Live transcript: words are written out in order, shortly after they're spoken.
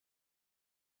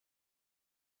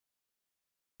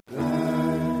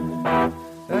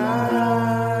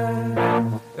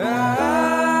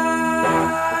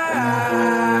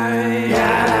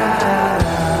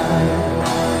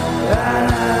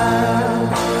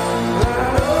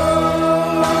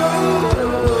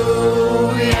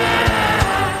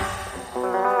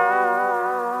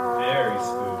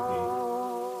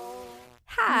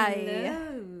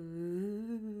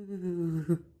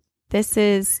This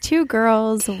is Two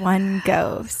Girls, One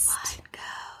Ghost. One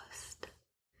ghost.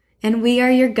 And we are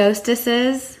your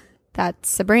ghostesses. That's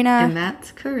Sabrina. And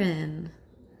that's Corinne.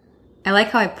 I like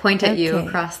how I point at you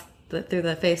across through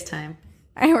the FaceTime.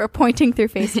 And we're pointing through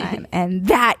FaceTime. And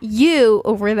that you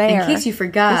over there. In case you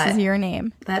forgot. This is your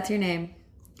name. That's your name.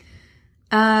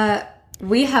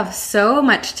 We have so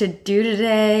much to do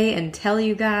today and tell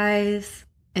you guys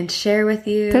and share with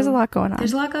you. There's a lot going on.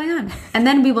 There's a lot going on. And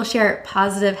then we will share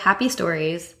positive, happy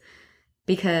stories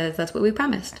because that's what we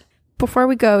promised. Before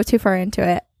we go too far into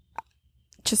it,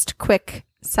 just a quick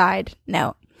side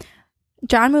note.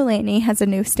 John Mulaney has a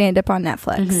new stand-up on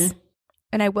Netflix. Mm-hmm.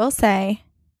 And I will say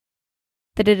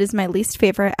that it is my least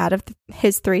favorite out of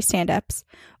his 3 stand-ups.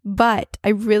 But I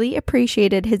really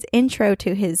appreciated his intro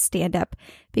to his stand-up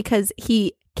because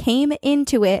he came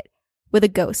into it with a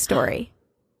ghost story.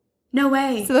 No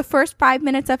way. So the first 5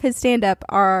 minutes of his stand-up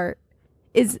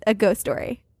is a ghost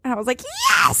story. And I was like,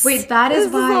 yes! Wait, that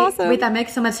is why. Awesome. Wait, that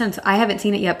makes so much sense. I haven't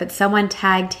seen it yet, but someone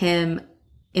tagged him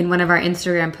in one of our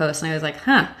Instagram posts, and I was like,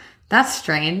 huh, that's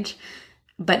strange.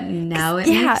 But now it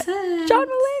makes sense. John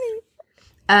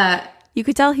Mulaney. You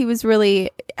could tell he was really,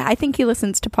 I think he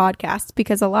listens to podcasts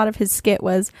because a lot of his skit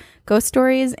was ghost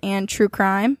stories and true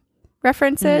crime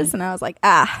references. Mm. And I was like,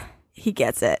 he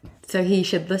gets it. So he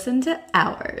should listen to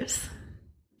ours.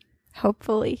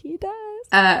 Hopefully he does.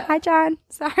 Hi, John.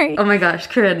 Sorry. Oh my gosh,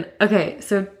 Corinne. Okay,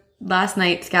 so last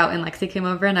night Scout and Lexi came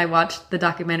over and I watched the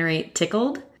documentary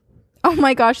Tickled. Oh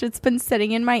my gosh, it's been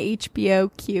sitting in my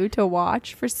HBO queue to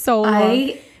watch for so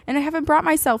long. And I haven't brought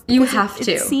myself. You have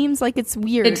to. It seems like it's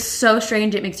weird. It's so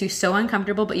strange. It makes you so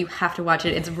uncomfortable, but you have to watch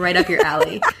it. It's right up your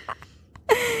alley.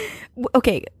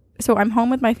 Okay, so I'm home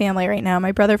with my family right now.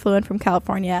 My brother flew in from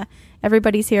California.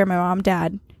 Everybody's here. My mom,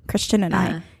 dad, Christian, and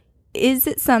I. Is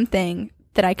it something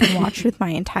that I can watch with my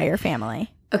entire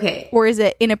family? Okay. Or is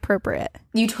it inappropriate?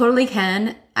 You totally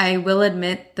can. I will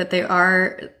admit that they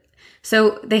are.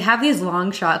 So they have these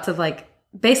long shots of like,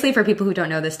 basically for people who don't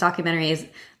know, this documentary is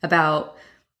about,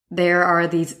 there are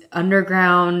these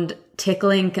underground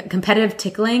competitive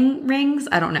tickling rings.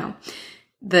 I don't know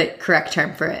the correct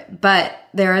term for it, but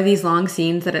there are these long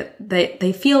scenes that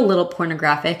they feel a little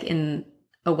pornographic in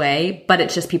a way, but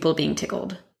it's just people being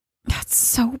tickled. That's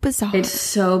so bizarre. It's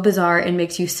so bizarre. It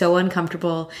makes you so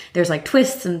uncomfortable. There's like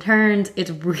twists and turns.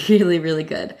 It's really, really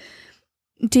good.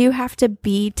 Do you have to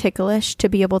be ticklish to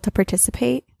be able to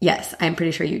participate? Yes, I'm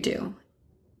pretty sure you do.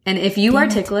 And if you are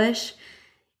ticklish,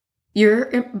 your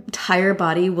entire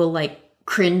body will like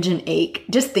cringe and ache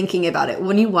just thinking about it.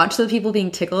 When you watch those people being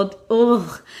tickled,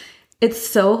 it's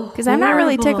so because I'm not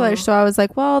really ticklish, so I was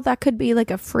like, well, that could be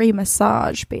like a free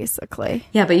massage, basically.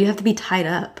 Yeah, but you have to be tied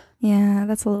up. Yeah,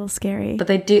 that's a little scary.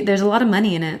 But there's a lot of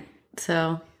money in it,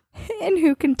 so. And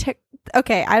who can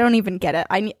Okay, I don't even get it.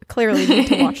 I clearly need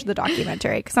to watch the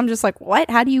documentary because I'm just like, what?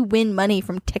 How do you win money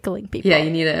from tickling people? Yeah,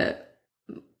 you need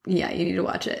to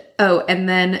watch it. Oh, and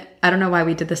then I don't know why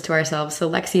we did this to ourselves. So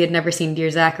Lexi had never seen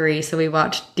Dear Zachary, so we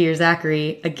watched Dear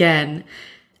Zachary again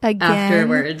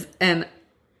afterwards. And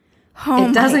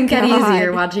it doesn't get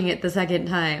easier watching it the second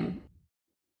time.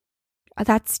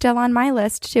 That's still on my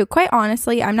list too. Quite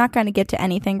honestly, I'm not going to get to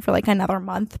anything for like another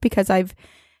month because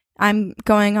I'm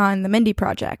going on the Mindy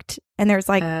Project and there's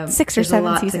like 6 or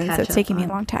 7 seasons, so it's taking me a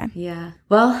long time. Yeah.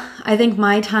 Well, I think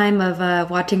my time of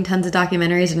watching tons of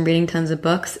documentaries and reading tons of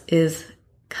books is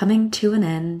coming to an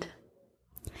end.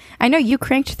 I know you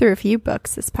cranked through a few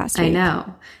books this past week. I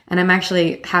know. And I'm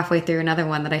actually halfway through another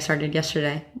one that I started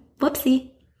yesterday.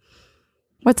 Whoopsie.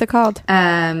 What's it called?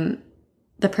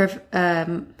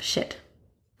 Shit.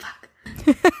 Fuck.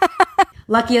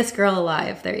 Luckiest Girl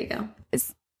Alive. There you go.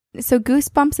 So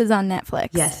Goosebumps is on Netflix.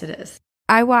 Yes, it is.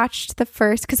 I watched the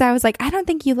first because I was like, I don't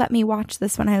think you let me watch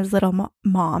this when I was little,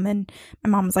 Mom. And my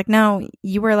mom was like, no,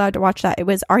 you were allowed to watch that. It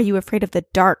was Are You Afraid of the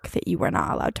Dark that you were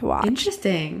not allowed to watch.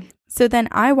 Interesting. So then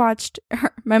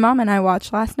my mom and I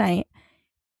watched last night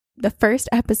the first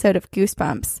episode of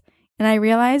Goosebumps. And I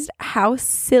realized how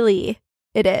silly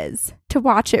it is to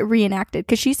watch it reenacted.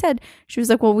 Because she was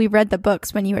like, well, we read the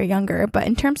books when you were younger. But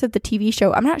in terms of the TV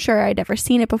show, I'm not sure I'd ever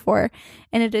seen it before.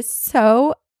 And it is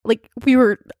so, like, we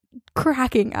were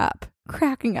cracking up.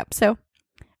 So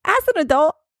as an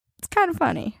adult, it's kind of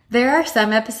funny. There are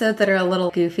some episodes that are a little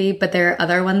goofy, but there are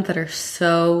other ones that are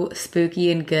so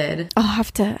spooky and good.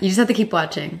 You just have to keep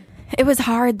watching. It was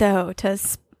hard, though, to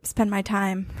spend my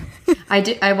time.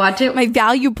 I watch it. My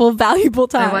valuable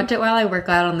time. I watch it while I work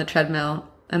out on the treadmill,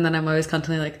 and then I'm always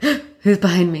constantly like, who's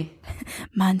behind me?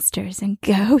 Monsters and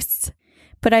ghosts.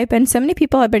 But so many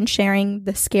people have been sharing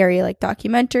the scary like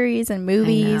documentaries and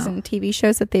movies and TV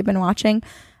shows that they've been watching.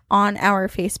 on our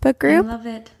Facebook I group. love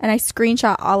it. And I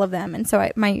screenshot all of them. And so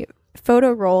my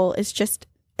photo roll is just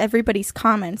everybody's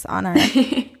comments on our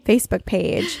Facebook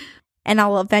page. And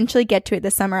I'll eventually get to it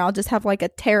this summer. I'll just have like a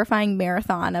terrifying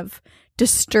marathon of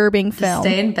disturbing film.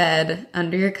 Stay in bed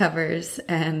under your covers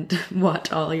and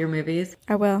watch all your movies.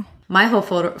 I will. My whole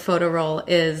photo roll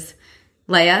is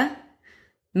Leia,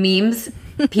 memes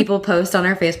people post on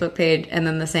our Facebook page, and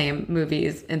then the same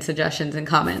movies and suggestions and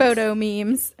comments. Photo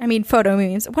memes. What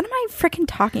am I freaking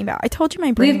talking about? I told you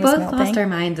my brain We've was both melting. lost our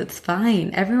minds. It's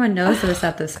fine. Everyone knows this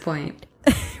at this point.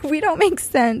 We don't make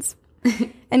sense.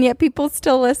 And yet people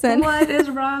still listen. What is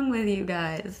wrong with you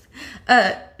guys?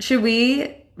 Should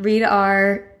we read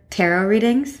our tarot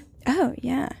readings? Oh,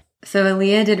 yeah. So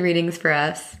Aaliyah did readings for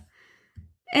us.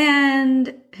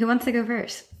 And who wants to go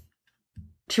first?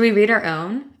 Should we read our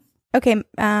own? Okay,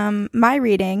 my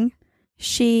reading,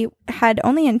 she had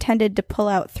only intended to pull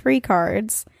out 3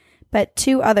 cards, but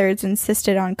 2 others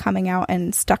insisted on coming out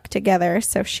and stuck together,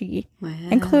 so she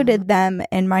included them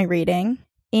in my reading.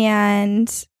 And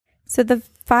so the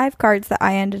 5 cards that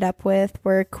I ended up with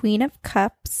were Queen of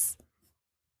Cups,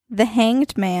 the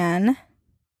Hanged Man,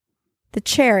 the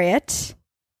Chariot,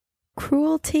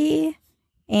 Cruelty,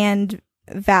 and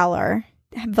Valor.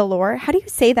 Valor? How do you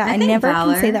say that? I never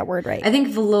Valor. can say that word right. I think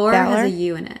Valor Valor? has a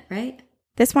U in it, right?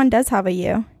 This one does have a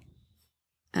U.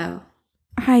 Oh.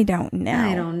 I don't know.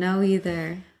 I don't know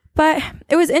either. But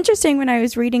it was interesting when I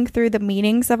was reading through the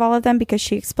meanings of all of them because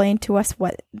she explained to us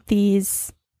what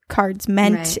these cards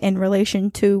meant Right. in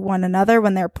relation to one another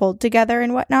when they're pulled together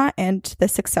and whatnot, and the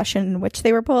succession in which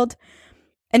they were pulled.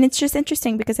 And it's just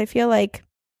interesting because I feel like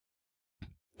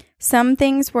some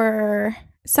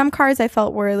cards I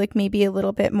felt were like maybe a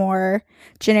little bit more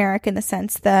generic in the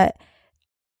sense that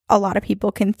a lot of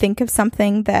people can think of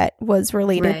something that was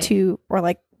related Right. to or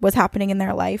like was happening in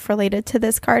their life related to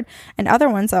this card. And other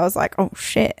ones I was like, oh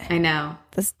shit, I know.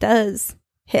 this does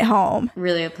hit home.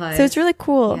 Really applies. So it's really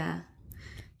cool. Yeah.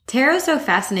 Tarot's so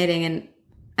fascinating. And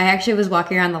I actually was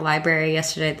walking around the library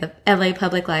yesterday, the LA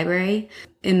Public Library.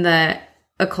 In the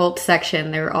occult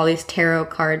section, there were all these tarot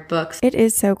card books. It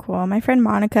is so cool. My friend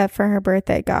Monica, for her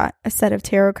birthday, got a set of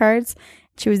tarot cards.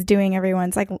 She was doing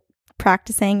everyone's like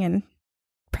practicing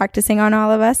on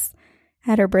all of us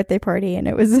at her birthday party. And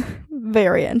it was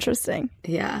very interesting.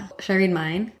 Yeah. Should I read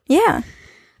mine? Yeah.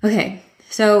 Okay.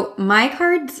 So my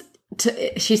cards,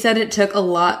 she said it took a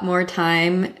lot more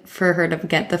time for her to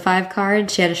get the 5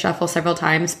 cards. She had to shuffle several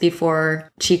times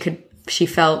before she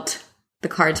felt the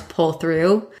cards pull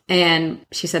through. And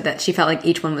she said that she felt like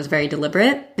each one was very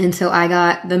deliberate. And so I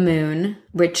got the Moon,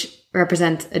 which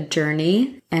represents a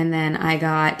journey. And then I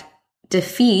got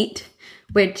Defeat,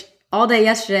 which all day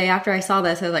yesterday after I saw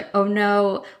this, I was like, oh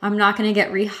no, I'm not going to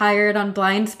get rehired on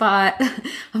Blind Spot.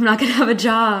 I'm not going to have a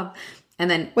job. And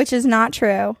then, Which is not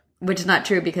true. which is not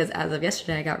true because as of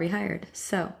yesterday, I got rehired.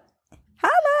 So,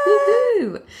 Holla!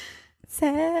 woohoo!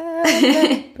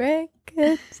 Celebrate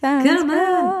good sounds. Come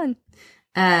on. fun.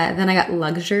 Then I got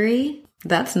Luxury.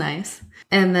 That's nice.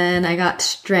 And then I got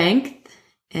Strength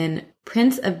and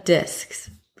Prince of Discs,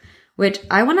 which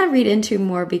I want to read into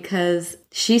more because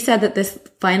she said that this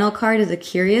final card is a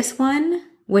curious one,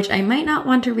 which I might not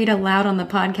want to read aloud on the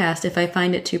podcast if I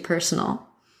find it too personal.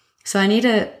 So I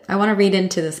want to read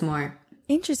into this more.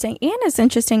 Interesting. And it's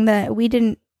interesting that we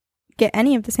didn't get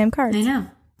any of the same cards. I know.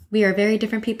 We are very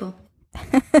different people.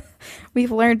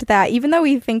 We've learned that even though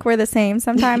we think we're the same,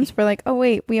 sometimes we're like, oh,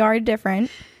 wait, we are different.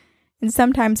 And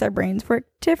sometimes our brains work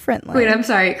differently. Wait, I'm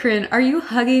sorry, Corinne. Are you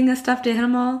hugging a stuffed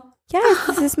animal? Yes,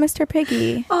 this is Mr.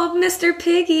 Piggy. Oh, Mr.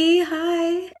 Piggy.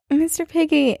 Hi. Mr.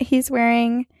 Piggy,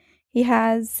 he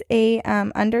has a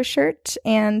undershirt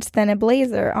and then a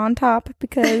blazer on top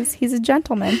because he's a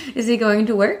gentleman. Is he going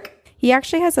to work? He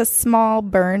actually has a small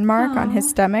burn mark on his Aw.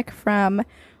 stomach from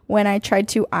when I tried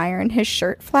to iron his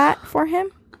shirt flat for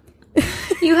him.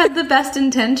 You had the best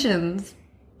intentions.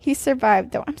 He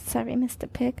survived, though. I'm sorry,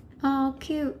 Mr. Pig. Oh,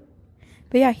 cute.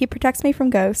 But yeah, he protects me from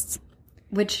ghosts.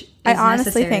 Which is I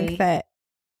honestly necessary. think that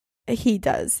he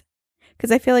does.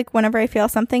 Because I feel like whenever I feel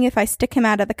something, if I stick him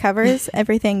out of the covers,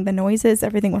 the noises,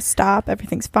 everything will stop.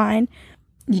 Everything's fine.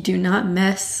 You do not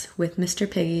mess with Mr.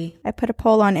 Piggy. I put a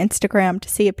poll on Instagram to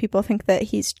see if people think that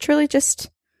he's truly just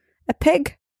a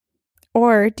pig.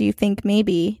 Or do you think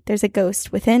maybe there's a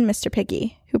ghost within Mr.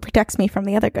 Piggy who protects me from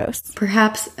the other ghosts?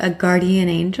 Perhaps a guardian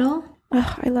angel?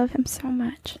 Oh, I love him so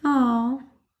much. Oh.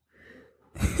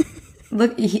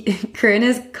 Look, Corinne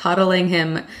is coddling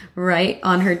him right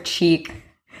on her cheek.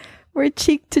 We're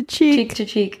cheek to cheek. Cheek to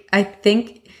cheek. I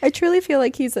think... I truly feel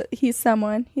like he's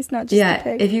someone. He's not just a Yeah,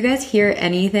 pig. if you guys hear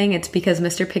anything, it's because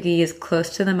Mr. Piggy is close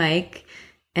to the mic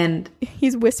And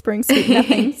he's whispering sweet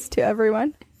nothings to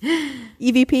everyone.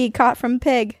 EVP caught from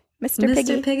Pig. Mr.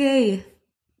 Piggy. Mr. Piggy.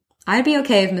 I'd be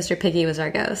okay if Mr. Piggy was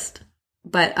our ghost.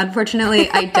 But unfortunately,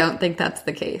 I don't think that's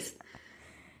the case.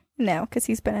 No, because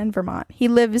he's been in Vermont. He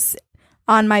lives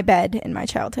on my bed in my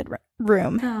childhood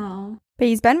room. Oh. But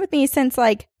he's been with me since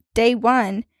like day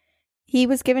one. He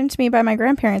was given to me by my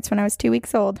grandparents when I was 2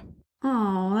 weeks old.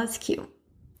 Oh, that's cute.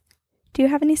 Do you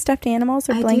have any stuffed animals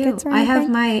or blankets or anything? I have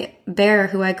my bear,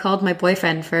 who I called my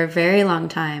boyfriend for a very long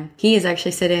time. He is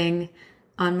actually sitting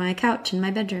on my couch in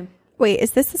my bedroom. Wait,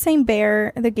 is this the same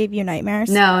bear that gave you nightmares?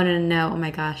 No. Oh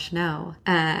my gosh, no.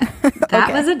 That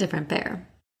Okay. was a different bear.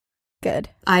 Good.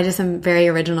 I just am very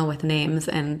original with names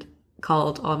and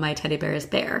called all my teddy bears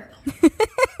Bear.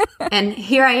 And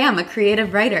here I am, a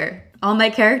creative writer. All my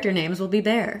character names will be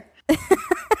Bear.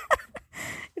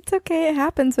 It's okay. It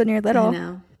happens when you're little. I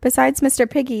know. Besides Mr.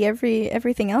 Piggy,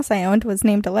 everything else I owned was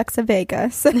named Alexa Vega.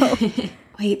 So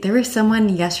Wait, there was someone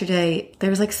yesterday,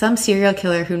 there was like some serial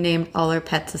killer who named all her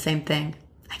pets the same thing.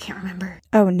 I can't remember.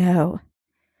 oh no.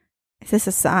 Is this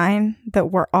a sign that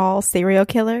we're all serial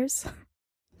killers?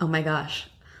 Oh my gosh.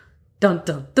 Dun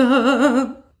dun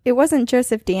dun. It wasn't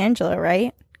Joseph D'Angelo,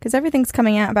 right? Because everything's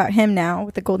coming out about him now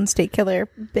with the Golden State Killer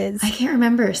biz. I can't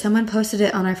remember. Someone posted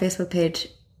it on our Facebook page.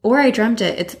 Or I dreamt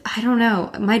it. I don't know.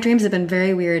 My dreams have been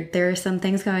very weird. There are some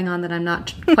things going on that I'm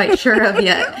not quite sure of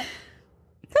yet.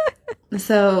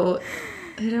 So,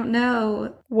 I don't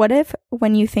know. What if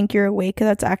when you think you're awake,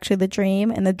 that's actually the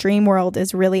dream, and the dream world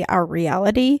is really our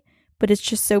reality, but it's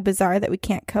just so bizarre that we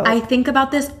can't cope? I think about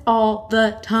this all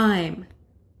the time.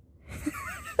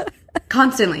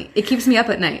 Constantly. It keeps me up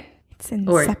at night. It's inception.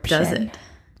 Or does it?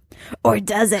 Or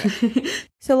does it?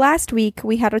 So last week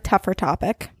we had a tougher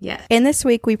topic. Yes. And this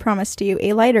week we promised you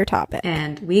a lighter topic.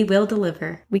 And we will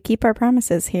deliver. We keep our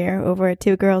promises here over at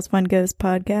Two Girls, One Ghost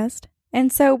podcast.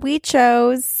 And so we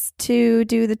chose to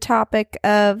do the topic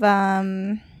of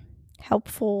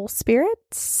helpful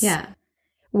spirits. Yeah.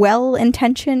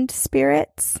 Well-intentioned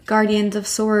spirits. Guardians of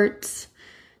sorts.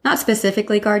 Not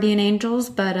specifically guardian angels,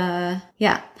 but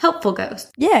yeah, helpful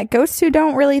ghosts. Yeah, ghosts who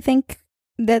don't really think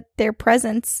that their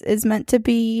presence is meant to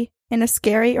be in a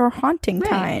scary or haunting Right.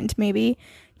 kind. Maybe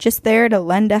just there to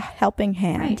lend a helping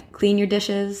hand. Right. Clean your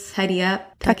dishes, tidy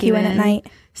up, Tuck you in at night.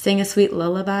 sing a sweet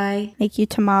lullaby. Make you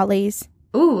tamales.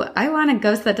 Ooh, I want a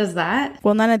ghost that does that.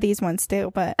 Well, none of these ones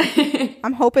do, but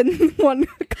I'm hoping one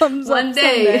comes One up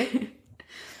day. someday.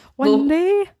 One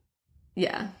day?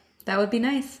 Yeah, that would be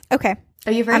nice. Okay,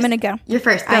 Are you first? I'm going to go. You're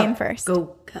first. Go. I am first.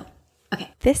 Go. Okay.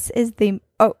 This is the...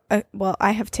 Oh, well,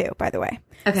 I have two, by the way.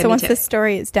 Okay, so me once too. this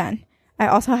story is done, I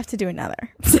also have to do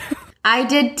another. I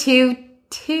did two.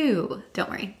 Don't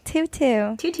worry. Two.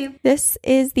 Two. This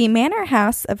is the manor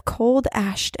house of Cold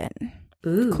Ashton.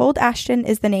 Ooh. Cold Ashton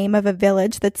is the name of a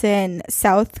village that's in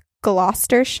South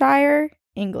Gloucestershire,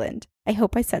 England. I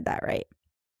hope I said that right.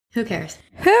 Who cares?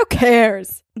 Who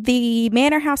cares? The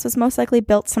manor house was most likely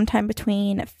built sometime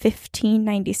between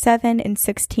 1597 and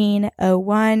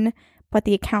 1601, but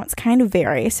the accounts kind of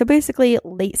vary. So basically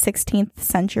late 16th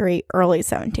century, early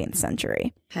 17th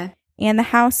century. Okay. And the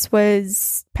house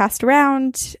was passed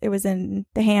around. It was in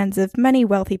the hands of many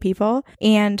wealthy people.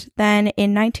 And then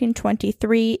in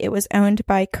 1923, it was owned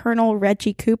by Colonel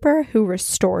Reggie Cooper, who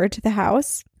restored the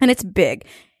house. And it's big.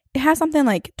 It has something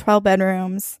like 12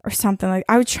 bedrooms or something like.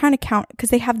 I was trying to count because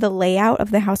they have the layout of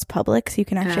the house public, so you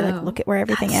can actually like look at where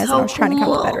everything is. so And I was trying to count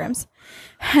the cool. bedrooms,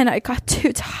 and I got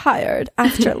too tired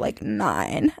after like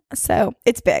 9. So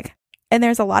it's big, and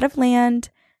there's a lot of land.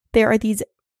 There are these.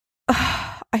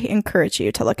 I encourage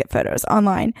you to look at photos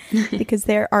online because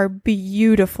there are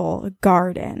beautiful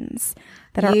gardens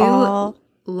that are You all.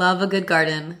 love a good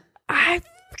garden. I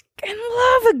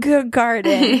freaking love a good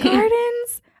garden.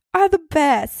 Gardens are the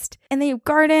best. And they have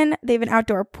garden, they have an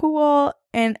outdoor pool,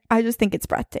 and I just think it's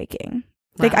breathtaking.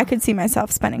 Like, Wow. I could see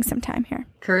myself spending some time here.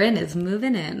 Corinne is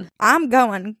moving in. I'm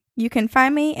going. You can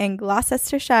find me in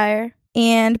Gloucestershire.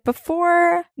 And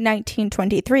before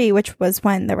 1923, which was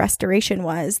when the restoration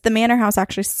was, the manor house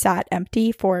actually sat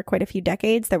empty for quite a few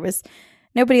decades. There was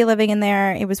nobody living in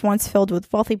there. It was once filled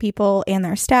with wealthy people and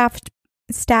their staff,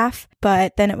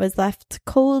 but then it was left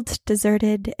cold,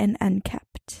 deserted, and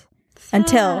unkept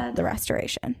until Sad. the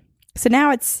restoration. So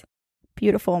now it's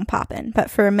beautiful and poppin',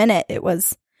 but for a minute it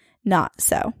was not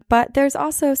so. But there's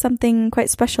also something quite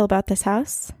special about this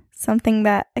house, something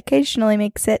that occasionally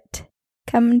makes it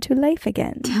come to life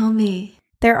again. Tell me.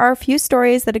 There are a few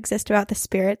stories that exist about the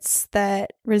spirits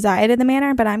that reside in the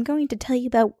manor, but I'm going to tell you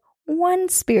about one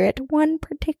spirit, one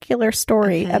particular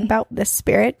story Okay. about this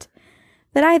spirit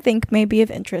that I think may be of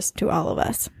interest to all of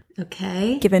us,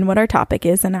 Okay. given what our topic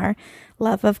is and our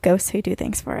love of ghosts who do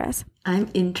things for us. I'm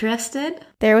interested.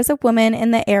 There was a woman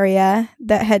in the area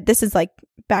that had, this is like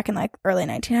back in like early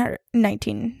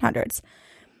 1900s.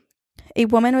 A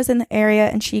woman was in the area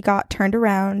and she got turned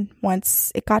around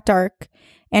once it got dark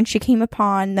and she came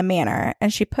upon the manor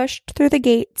and she pushed through the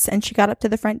gates and she got up to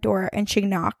the front door and she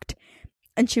knocked.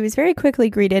 And she was very quickly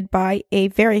greeted by a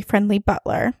very friendly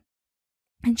butler.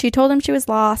 And she told him she was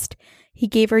lost. He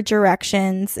gave her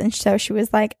directions. And so she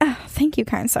was like, oh, thank you,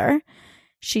 kind sir.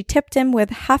 She tipped him with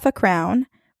half a crown,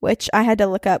 which I had to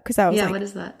look up because I was like, what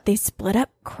is that? They split up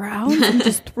crowns and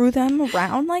just threw them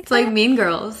around like that? It's like Mean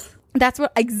Girls. That's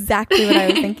exactly what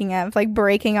I was thinking of, like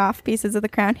breaking off pieces of the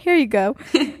crown. Here you go.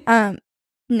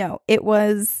 No, it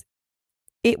was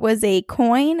a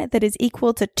coin that is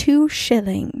equal to 2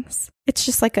 shillings. It's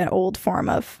just like an old form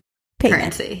of payment.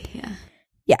 Currency, yeah.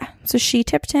 Yeah. So she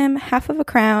tipped him half of a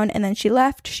crown and then she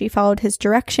left. She followed his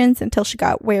directions until she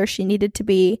got where she needed to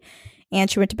be and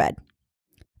she went to bed.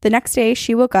 The next day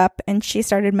she woke up and she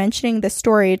started mentioning the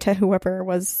story to whoever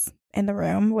was in the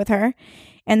room with her.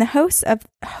 And the host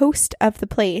of the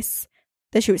place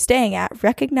that she was staying at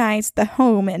recognized the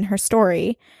home in her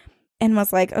story and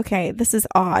was like, okay, this is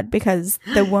odd because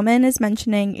the woman is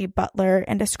mentioning a butler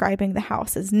and describing the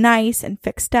house as nice and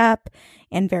fixed up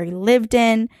and very lived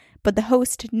in. But the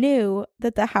host knew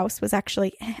that the house was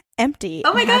actually empty.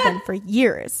 Oh my God. Had been for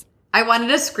years. I wanted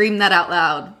to scream that out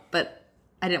loud, but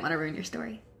I didn't want to ruin your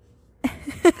story.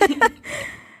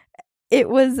 It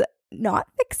was not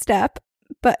fixed up.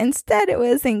 But instead, it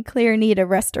was in clear need of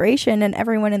restoration, and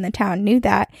everyone in the town knew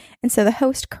that. And so the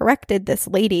host corrected this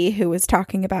lady who was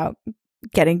talking about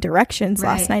getting directions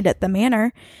last night at the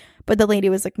manor. But the lady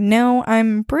was like, no,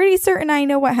 I'm pretty certain I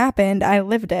know what happened. I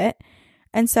lived it.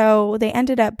 And so they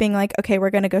ended up being like, okay, we're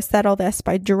going to go settle this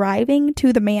by driving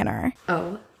to the manor.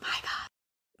 Oh, my God.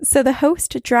 So the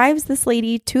host drives this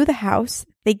lady to the house.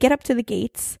 They get up to the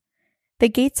gates. The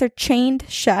gates are chained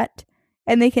shut.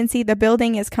 And they can see the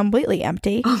building is completely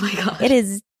empty. Oh my God. It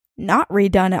is not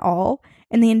redone at all.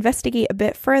 And they investigate a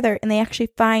bit further and they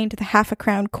actually find the half a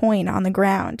crown coin on the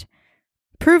ground,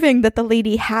 proving that the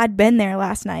lady had been there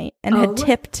last night and had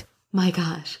tipped my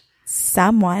gosh,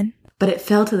 someone. But it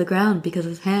fell to the ground because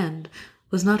his hand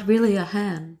was not really a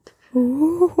hand,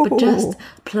 Ooh. but just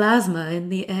plasma in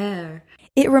the air.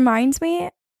 It reminds me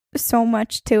so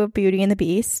much too of Beauty and the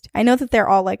Beast. I know that they're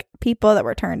all like people that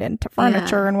were turned into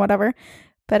furniture and whatever,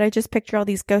 but I just picture all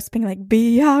these ghosts being like,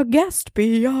 be our guest,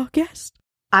 be our guest.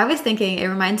 I was thinking it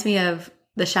reminds me of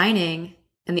The Shining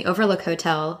and the Overlook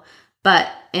Hotel, but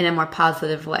in a more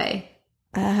positive way.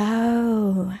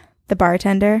 Oh, the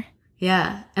bartender.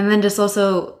 Yeah. And then just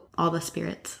also all the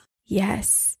spirits.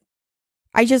 Yes.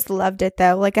 I just loved it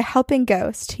though. Like a helping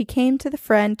ghost. He came to the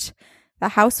front. The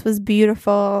house was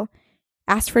beautiful.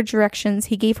 Asked for directions.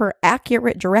 He gave her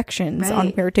accurate directions on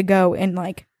where to go in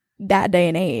like that day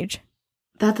and age.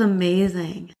 That's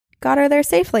amazing. Got her there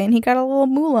safely and he got a little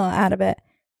moolah out of it.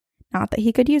 Not that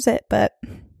he could use it, but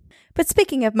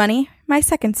speaking of money, my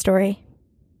second story.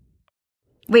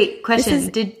 Wait, question.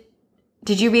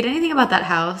 Did you read anything about that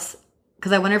house?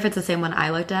 Because I wonder if it's the same one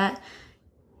I looked at.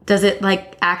 Does it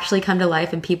like actually come to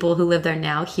life and people who live there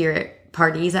now hear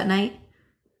parties at night?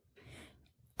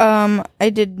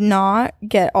 I did not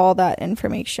get all that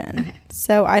information. Okay.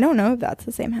 So I don't know if that's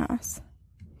the same house.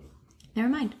 Never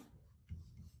mind.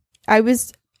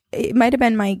 It might have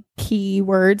been my key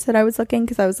words that I was looking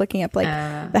because I was looking up like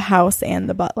the house and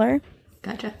the butler.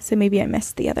 Gotcha. So maybe I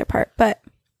missed the other part, but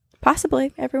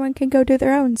possibly everyone can go do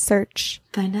their own search.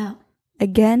 Find out.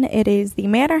 Again, it is the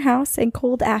Manor House in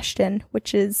Cold Ashton,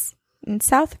 which is in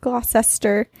South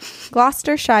Gloucestershire,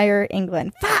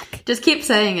 England. Fuck! Just keep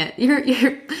saying it. You're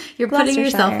putting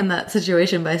yourself in that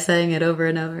situation by saying it over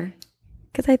and over.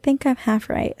 Because I think I'm half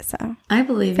right, so I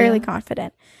believe fairly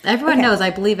confident. Everyone knows I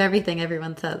believe everything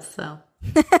everyone says, so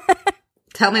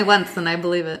tell me once and I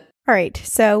believe it. All right,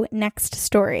 so next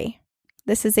story.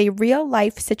 This is a real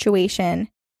life situation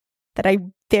that I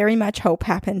very much hope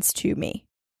happens to me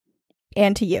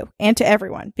and to you and to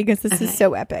everyone because this is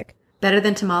so epic. Better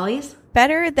than tamales?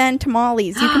 Better than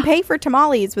tamales. You can pay for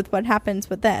tamales with what happens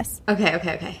with this.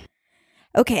 Okay.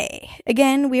 Okay.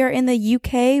 Again, we are in the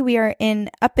UK. We are in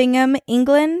Uppingham,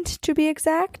 England, to be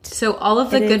exact. So all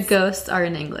of the good ghosts are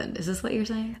in England. Is this what you're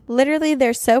saying? Literally,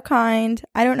 they're so kind.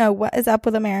 I don't know what is up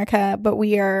with America, but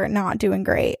we are not doing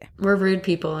great. We're rude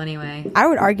people anyway. I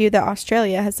would argue that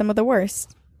Australia has some of the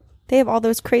worst. They have all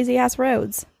those crazy ass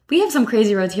roads. We have some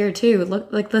crazy roads here too.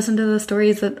 Listen to the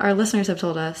stories that our listeners have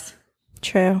told us.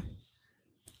 True.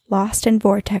 Lost in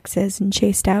vortexes and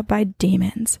chased out by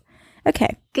demons.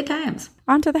 Okay. Good times.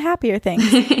 On to the happier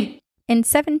things. In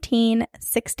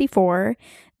 1764,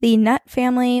 the Nutt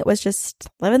family was just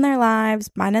living their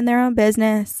lives, minding their own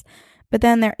business. But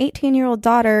then their 18-year-old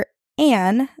daughter,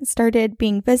 Anne, started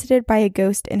being visited by a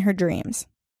ghost in her dreams.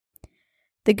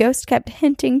 The ghost kept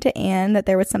hinting to Anne that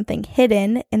there was something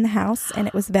hidden in the house and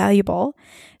it was valuable.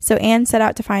 So Anne set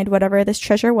out to find whatever this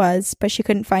treasure was, but she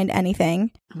couldn't find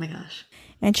anything. Oh my gosh.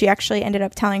 And she actually ended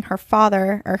up telling her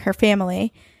father or her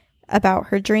family about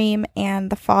her dream, and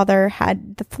the father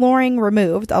had the flooring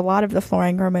removed, a lot of the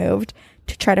flooring removed,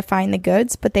 to try to find the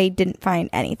goods, but they didn't find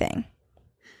anything.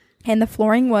 And the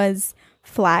flooring was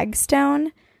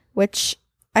flagstone, which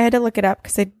I had to look it up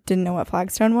because I didn't know what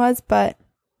flagstone was, but...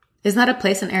 Isn't that a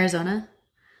place in Arizona?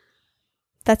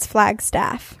 That's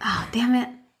Flagstaff. Oh, damn it.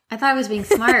 I thought I was being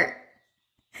smart.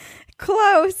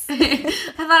 Close. I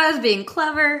thought I was being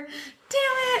clever.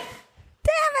 Damn it.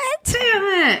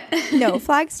 No,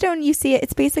 flagstone, you see it.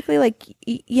 It's basically like,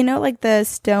 you know, like the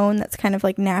stone that's kind of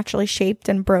like naturally shaped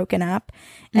and broken up.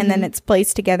 And then it's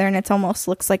placed together and it almost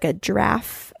looks like a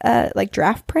giraffe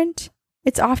print.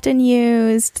 It's often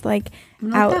used like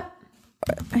out.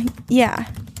 Yeah.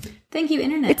 Thank you,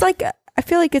 internet. It's like, I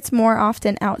feel like it's more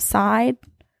often outside,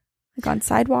 like on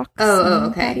sidewalks.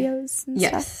 Okay. Patios and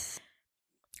yes.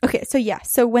 stuff. Okay, so yeah.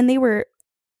 So when they were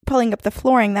pulling up the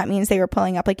flooring, that means they were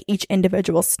pulling up like each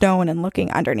individual stone and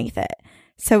looking underneath it.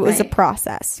 So it was a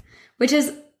process. Which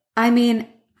is, I mean,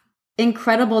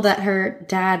 incredible that her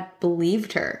dad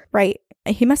believed her. Right.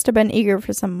 He must have been eager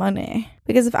for some money.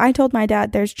 Because if I told my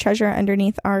dad there's treasure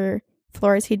underneath our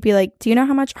floors, he'd be like, do you know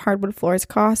how much hardwood floors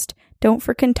cost? Don't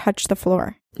frickin' touch the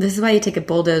floor. This is why you take a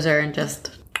bulldozer and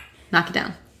just knock it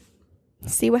down.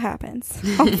 See what happens.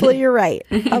 Hopefully you're right.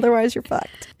 Otherwise you're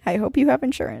fucked. I hope you have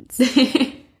insurance.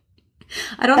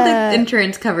 I don't think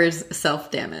insurance covers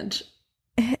self-damage.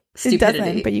 It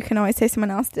doesn't, but you can always say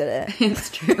someone else did it. It's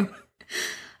true.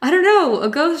 I don't know. A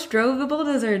ghost drove a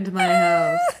bulldozer into my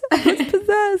house. I was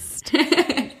possessed.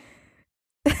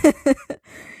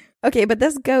 Okay, but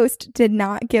this ghost did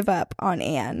not give up on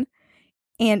Anne.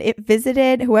 And it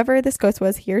visited, whoever this ghost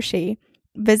was, he or she,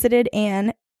 visited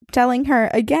Anne, telling her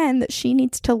again that she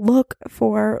needs to look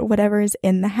for whatever is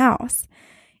in the house.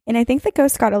 And I think the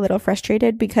ghost got a little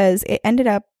frustrated because it ended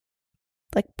up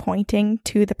like pointing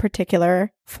to the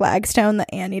particular flagstone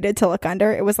that Anne needed to look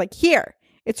under. It was like, here,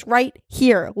 it's right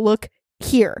here. Look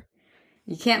here.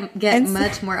 You can't get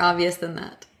much more obvious than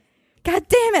that. God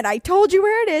damn it. I told you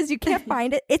where it is. You can't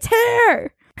find it. It's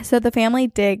here. So the family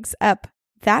digs up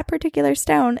that particular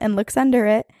stone and looks under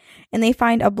it, and they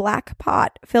find a black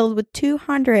pot filled with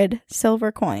 200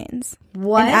 silver coins.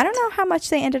 What? And I don't know how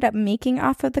much they ended up making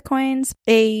off of the coins.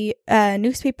 A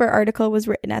newspaper article was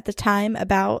written at the time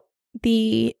about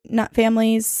the Nutt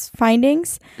family's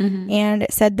findings, and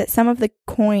it said that some of the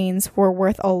coins were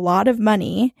worth a lot of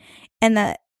money, and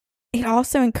that it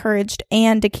also encouraged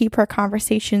Anne to keep her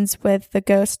conversations with the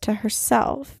ghost to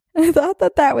herself. I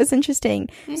thought that was interesting.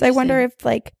 So I wonder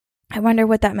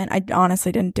what that meant. I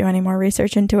honestly didn't do any more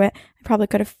research into it. I probably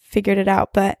could have figured it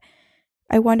out, but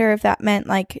I wonder if that meant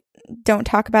like, don't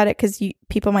talk about it because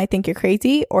people might think you're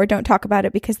crazy, or don't talk about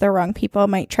it because the wrong people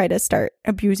might try to start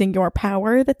abusing your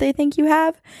power that they think you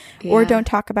have, or don't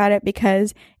talk about it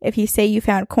because if you say you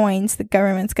found coins, the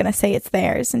government's going to say it's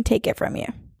theirs and take it from you.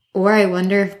 Or I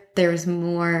wonder if there was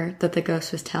more that the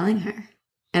ghost was telling her,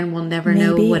 and we'll never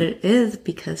know what it is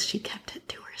because she kept it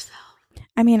to herself.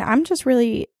 I mean,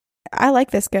 I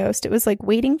like this ghost. It was like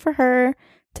waiting for her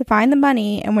to find the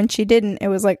money, and when she didn't, it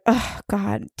was like, oh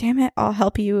God damn it, I'll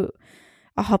help you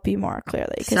more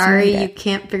clearly. Sorry, you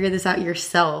can't figure this out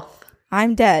yourself.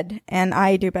 I'm dead, and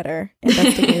I do better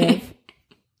investigative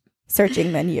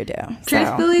searching than you do.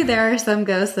 Truthfully, there are some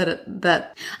ghosts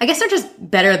that I guess they're just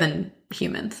better than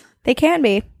humans. They can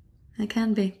be. They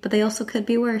can be, but they also could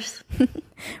be worse.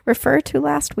 Refer to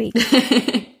last week.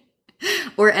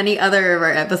 Or any other of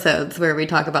our episodes where we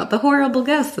talk about the horrible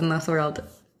ghosts in this world.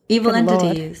 Evil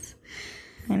entities.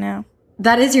 Lord. I know.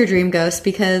 That is your dream ghost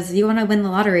because you want to win the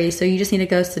lottery, so you just need a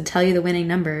ghost to tell you the winning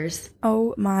numbers.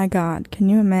 Oh my God. Can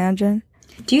you imagine?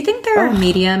 Do you think there are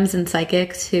mediums and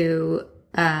psychics who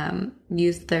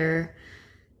use their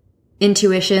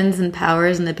intuitions and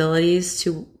powers and abilities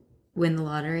to win the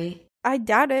lottery? I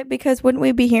doubt it, because wouldn't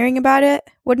we be hearing about it?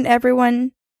 Wouldn't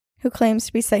everyone who claims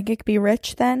to be psychic be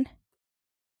rich then?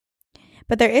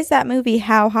 But there is that movie,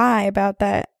 How High, about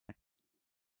that.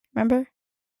 Remember?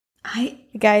 The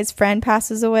guy's friend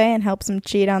passes away and helps him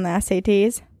cheat on the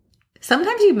SATs.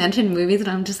 Sometimes you mention movies and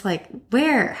I'm just like,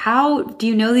 where? How do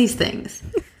you know these things?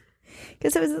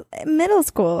 Because it was middle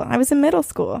school. I was in middle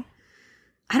school.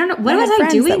 I don't know. What I was had I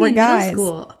friends doing that were in guys. middle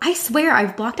school? I swear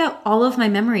I've blocked out all of my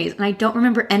memories and I don't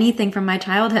remember anything from my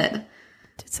childhood.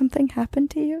 Did something happen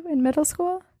to you in middle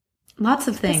school? Lots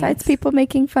of things. Besides people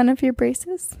making fun of your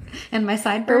braces? And my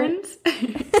sideburns?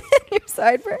 Your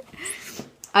sideburns?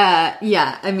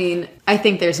 Yeah, I mean, I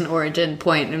think there's an origin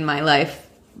point in my life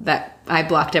that I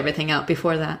blocked everything out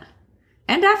before that.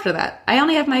 And after that. I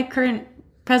only have my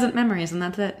present memories and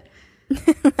that's it.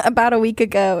 About a week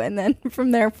ago, and then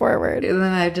from there forward. And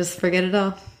then I just forget it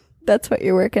all. That's what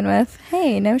you're working with.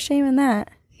 Hey, no shame in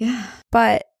that. Yeah.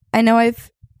 But I know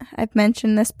I've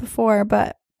mentioned this before,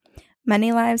 but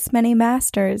Many Lives, Many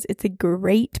Masters, it's a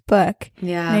great book.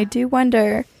 Yeah. And I do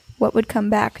wonder what would come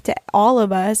back to all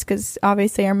of us, because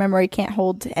obviously our memory can't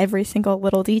hold every single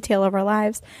little detail of our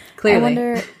lives. Clearly. I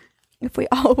wonder if we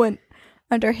all went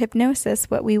under hypnosis,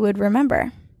 what we would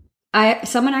remember.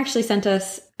 Someone actually sent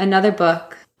us another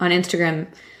book on Instagram.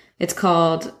 It's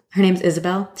called, her name's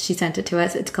Isabel. She sent it to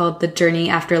us. It's called The Journey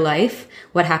After Life,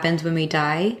 What Happens When We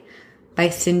Die by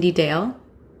Cindy Dale.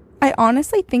 I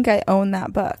honestly think I own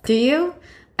that book. Do you?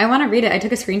 I want to read it. I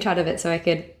took a screenshot of it so I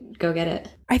could go get it.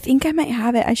 I think I might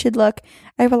have it. I should look.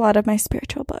 I have a lot of my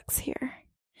spiritual books here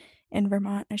in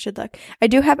Vermont. I should look. I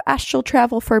do have Astral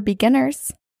Travel for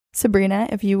Beginners, Sabrina,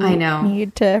 if you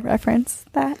need to reference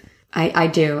that. I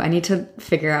do. I need to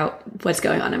figure out what's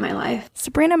going on in my life.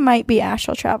 Sabrina might be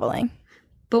astral traveling.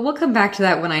 But we'll come back to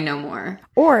that when I know more.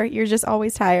 Or you're just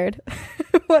always tired.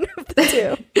 One of the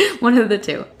two. One of the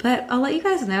two. But I'll let you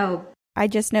guys know. I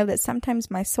just know that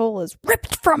sometimes my soul is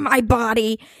ripped from my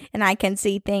body and I can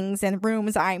see things in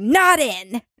rooms I'm not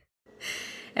in.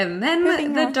 And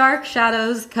then the dark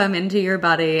shadows come into your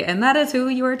body, and that is who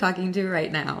you are talking to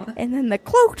right now. And then the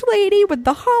cloaked lady with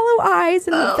the hollow eyes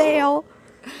and the veil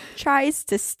tries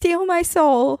to steal my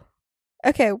soul.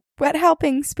 Okay, what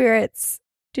helping spirits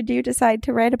did you decide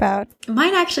to write about?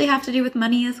 Mine actually have to do with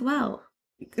money as well.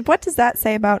 What does that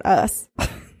say about us?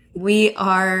 We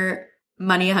are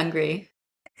money hungry.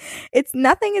 It's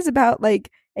nothing is about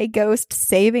like a ghost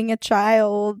saving a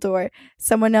child or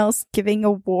someone else giving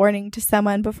a warning to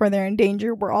someone before they're in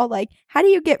danger. We're all like, how do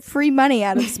you get free money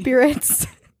out of spirits?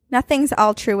 Nothing's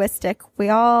altruistic. We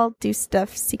all do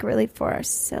stuff secretly for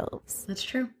ourselves. That's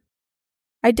true.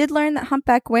 I did learn that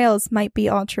humpback whales might be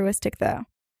altruistic, though.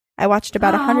 I watched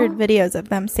about 100 videos of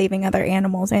them saving other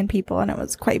animals and people, and it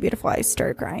was quite beautiful. I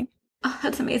started crying. Oh,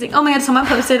 that's amazing. Oh my God, someone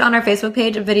posted on our Facebook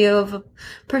page a video of a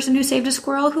person who saved a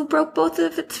squirrel who broke both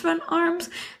of its front arms,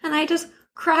 and I just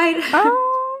cried.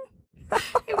 Oh.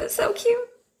 It was so cute.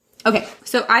 Okay,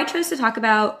 so I chose to talk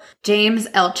about James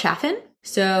L. Chaffin.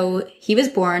 So he was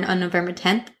born on November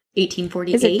 10th,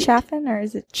 1848. Is it chaffin or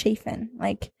is it chafin?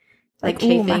 Like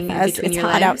chafing between it's your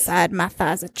hot legs? outside. My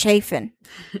thighs are chafing.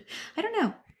 I don't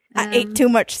know. I ate too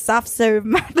much soft serve.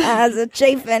 My thighs are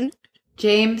chafing.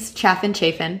 James Chaffin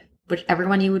Chafin, whichever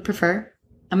one you would prefer.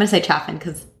 I'm going to say Chaffin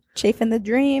because... Chafin the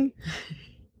dream.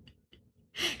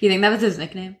 You think that was his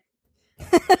nickname?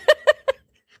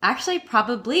 Actually,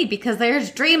 probably, because there's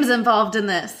dreams involved in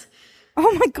this.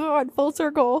 Oh my God, full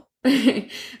circle.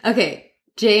 Okay,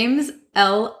 James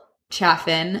L.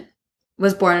 Chaffin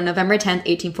was born on November 10th,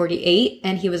 1848,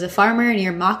 and he was a farmer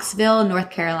near Mocksville, North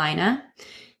Carolina.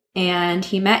 And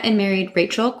he met and married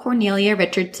Rachel Cornelia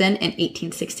Richardson in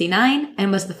 1869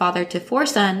 and was the father to 4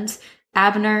 sons,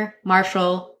 Abner,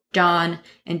 Marshall, John,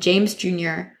 and James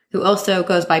Jr., who also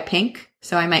goes by Pink.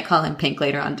 So I might call him Pink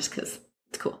later on just because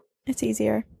it's cool. It's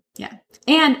easier. Yeah.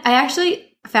 And I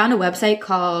actually found a website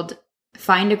called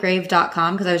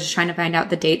findagrave.com because I was just trying to find out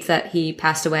the dates that he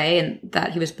passed away and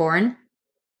that he was born.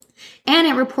 And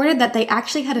it reported that they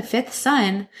actually had a 5th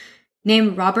son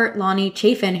named Robert Lonnie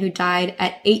Chafin, who died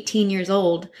at 18 years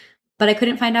old, but I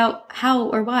couldn't find out how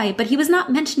or why. But he was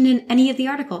not mentioned in any of the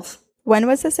articles. When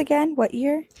was this again? What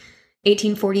year?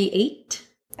 1848.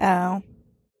 Oh.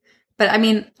 But I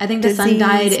mean, I think the son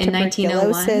died in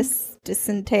 1901. Tuberculosis,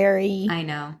 dysentery. I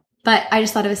know. But I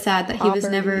just thought it was sad that Poverty. he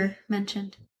was never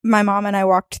mentioned. My mom and I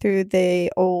walked through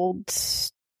the old,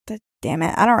 damn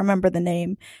it, I don't remember the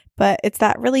name, but it's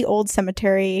that really old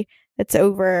cemetery that's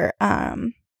over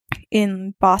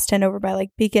in Boston, over by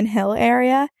like Beacon Hill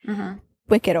area. Uh-huh.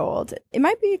 Wicked old. It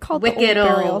might be called Wicked the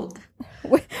Old Old.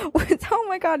 Burial. Oh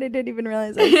my God, I didn't even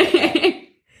realize I said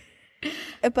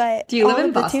that. But do you live all in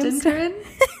of the Boston, Corinne?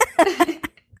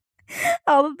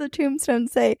 all of the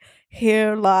tombstones say,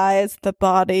 "Here lies the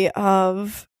body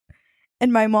of,"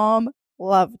 and my mom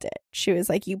loved it. She was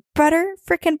like, "You better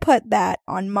freaking put that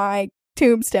on my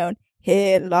tombstone.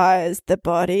 Here lies the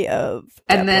body of."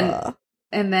 And Deborah."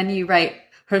 then you write,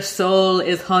 "Her soul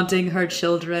is haunting her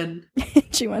children."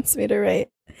 She wants me to write,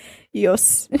 She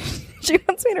wants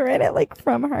me to write it like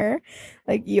from her,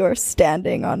 like you're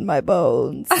standing on my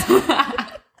bones.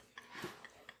 That's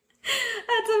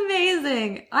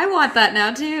amazing. I want that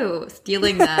now too.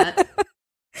 Stealing that.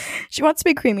 She wants to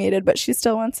be cremated, but she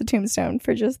still wants a tombstone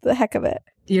for just the heck of it.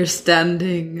 You're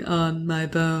standing on my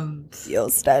bones. You're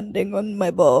standing on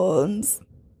my bones.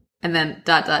 And then ...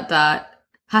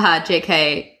 Haha,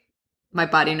 JK, my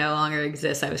body no longer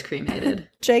exists. I was cremated.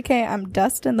 JK, I'm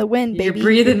dust in the wind, baby. You're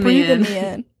breathing me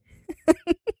in.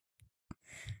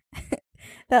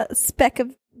 That speck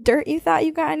of dirt you thought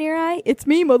you got in your eye? It's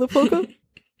me, motherfucker.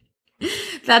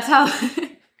 That's how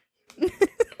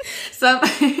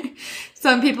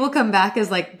some people come back as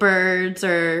like birds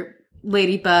or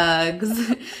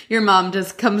ladybugs. Your mom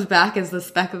just comes back as the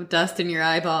speck of dust in your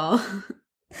eyeball.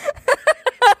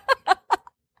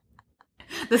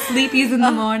 The sleepies in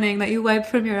the morning that you wipe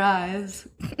from your eyes.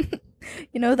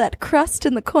 You know that crust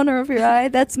in the corner of your eye?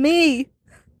 That's me.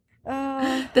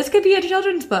 This could be a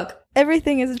children's book.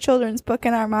 Everything is a children's book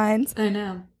in our minds. I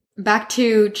know. Back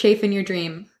to Chafin Your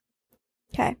Dream.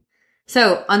 Okay.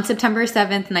 So, on September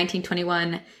 7th,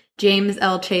 1921, James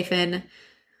L. Chafin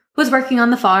was working on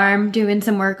the farm, doing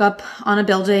some work up on a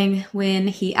building when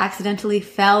he accidentally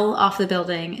fell off the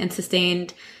building and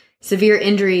sustained severe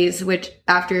injuries, which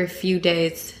after a few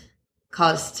days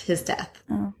caused his death.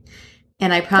 Oh.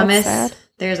 And I promise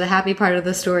there's a happy part of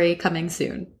the story coming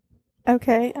soon.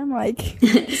 Okay, I'm like,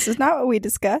 this is not what we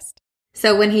discussed.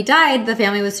 So when he died, the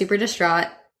family was super distraught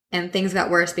and things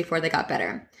got worse before they got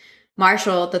better.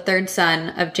 Marshall, the third son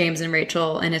of James and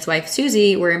Rachel, and his wife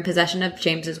Susie were in possession of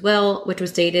James's will, which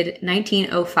was dated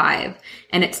 1905,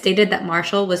 and it stated that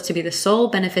Marshall was to be the sole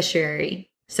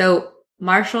beneficiary. So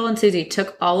Marshall and Susie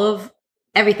took all of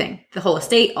everything, the whole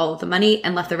estate, all of the money,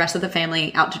 and left the rest of the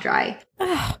family out to dry.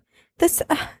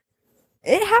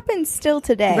 It happens still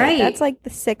today. Right. That's like the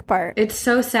sick part. It's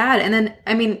so sad. And then,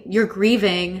 I mean, you're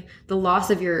grieving the loss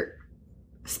of your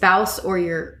spouse or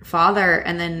your father,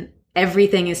 and then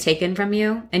everything is taken from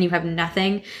you and you have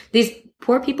nothing. These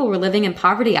poor people were living in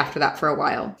poverty after that for a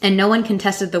while, and no one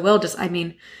contested the will.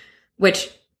 Which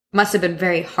must have been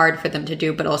very hard for them to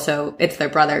do, but also it's their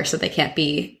brother, so they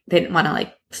didn't want to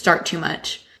like start too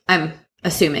much. I'm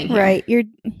assuming here. Right.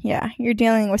 You're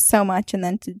dealing with so much, and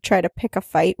then to try to pick a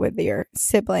fight with your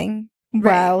sibling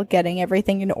while getting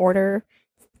everything in order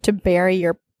to bury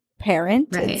your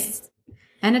parent. Right.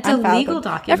 And it's a legal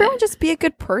document. Everyone just be a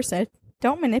good person.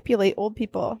 Don't manipulate old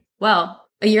people. Well,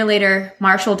 a year later,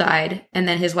 Marshall died, and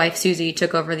then his wife Susie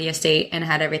took over the estate and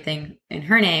had everything in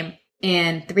her name.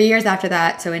 And 3 years after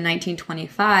that, so in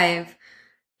 1925,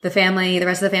 the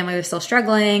rest of the family was still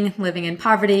struggling, living in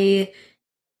poverty.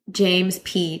 James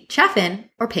P. Chafin,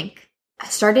 or Pink,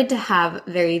 started to have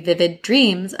very vivid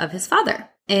dreams of his father.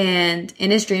 And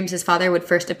in his dreams, his father would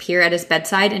first appear at his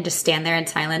bedside and just stand there in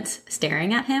silence,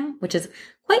 staring at him, which is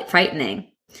quite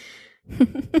frightening.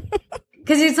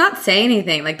 Because he's not saying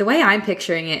anything. Like, the way I'm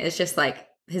picturing it is just like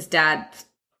his dad.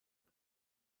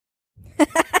 Oh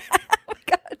my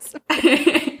God.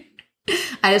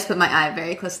 I just put my eye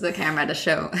very close to the camera to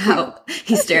show how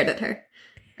he stared at her.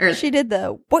 She did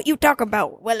the, what you talk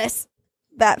about, Willis?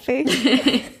 That face.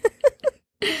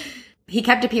 He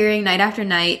kept appearing night after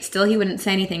night. Still, he wouldn't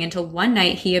say anything until one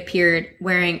night he appeared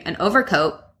wearing an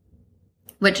overcoat,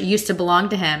 which used to belong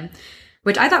to him,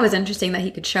 which I thought was interesting that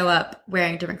he could show up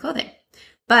wearing different clothing.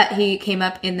 But he came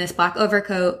up in this black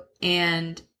overcoat,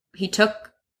 and he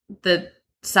took the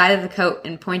side of the coat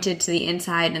and pointed to the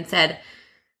inside and said,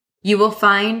 "You will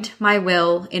find my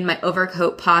will in my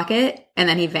overcoat pocket," and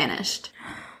then he vanished.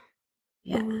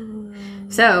 Yeah. Ooh.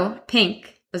 So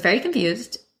Pink was very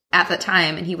confused at the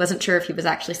time, and he wasn't sure if he was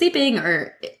actually sleeping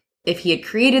or if he had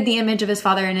created the image of his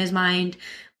father in his mind,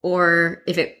 or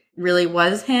if it really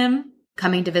was him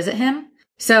coming to visit him.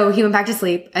 So he went back to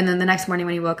sleep, and then the next morning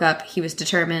when he woke up, he was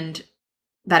convinced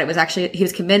that it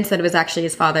was actually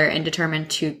his father, and determined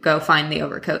to go find the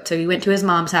overcoat. So he went to his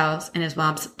mom's house, and his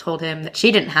mom told him that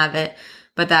she didn't have it,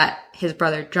 but that his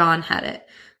brother John had it.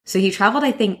 So he traveled,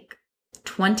 I think,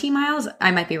 20 miles.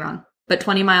 I might be wrong, but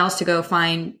 20 miles to go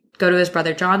to his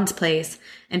brother John's place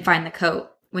and find the coat.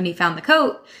 When he found the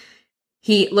coat,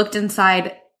 he looked on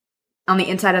the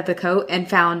inside of the coat and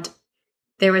found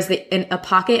there was a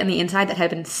pocket on the inside that had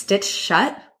been stitched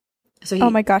shut. So oh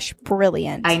my gosh,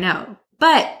 brilliant. I know.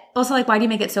 But also, like, why do you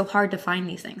make it so hard to find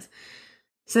these things?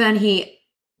 So then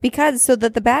so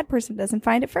that the bad person doesn't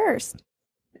find it first.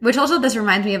 Which also, this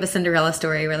reminds me of a Cinderella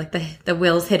story where, like, the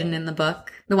will's hidden in the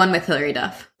book. The one with Hilary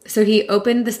Duff. So he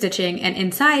opened the stitching, and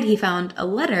inside he found a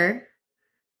letter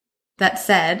that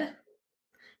said,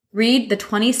 read the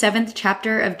 27th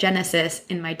chapter of Genesis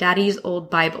in my daddy's old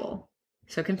Bible.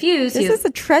 So confused. This is a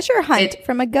treasure hunt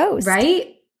from a ghost.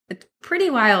 Right? It's pretty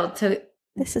wild. So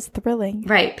this is thrilling.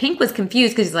 Right. Pink was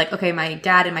confused because he's like, okay, my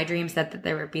dad in my dream said that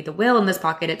there would be the will in this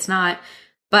pocket. It's not.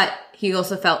 But he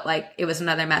also felt like it was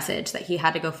another message that he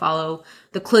had to go follow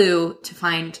the clue to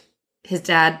find his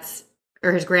dad's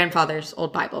or his grandfather's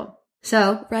old Bible.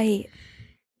 So right.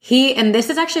 And this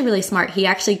is actually really smart. He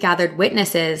actually gathered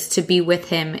witnesses to be with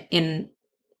him in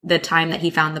the time that he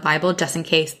found the Bible, just in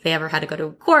case they ever had to go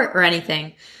to court or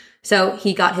anything. So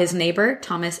he got his neighbor,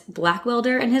 Thomas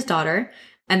Blackwelder, and his daughter,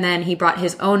 and then he brought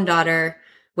his own daughter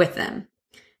with them.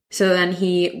 So then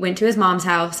he went to his mom's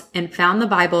house and found the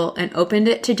Bible and opened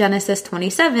it to Genesis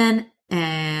 27.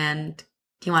 And do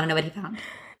you want to know what he found?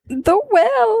 The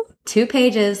will. 2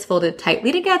 pages folded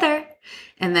tightly together.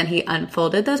 And then he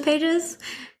unfolded those pages.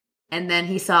 And then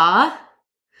he saw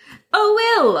a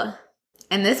will.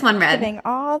 And this one read, giving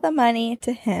all the money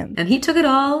to him. And he took it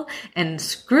all and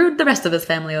screwed the rest of his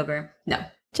family over. No.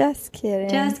 Just kidding.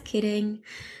 Just kidding.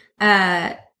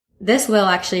 This will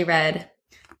actually read,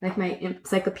 like my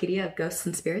encyclopedia of ghosts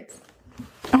and spirits.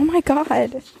 Oh my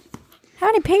God. How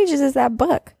many pages is that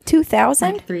book?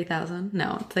 2,000? Like 3,000.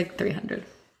 No, it's like 300.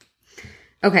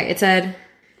 Okay, it said,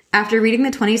 after reading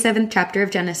the 27th chapter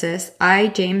of Genesis, I,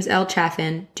 James L.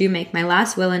 Chaffin, do make my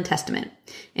last will and testament.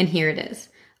 And here it is.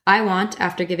 I want,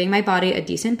 after giving my body a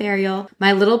decent burial,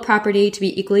 my little property to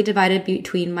be equally divided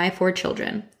between my 4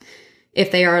 children,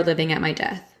 if they are living at my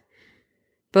death.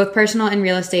 Both personal and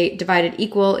real estate divided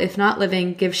equal, if not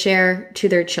living, give share to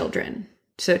their children,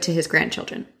 so to his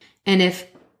grandchildren. And if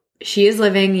she is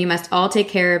living, you must all take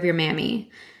care of your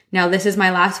mammy. Now this is my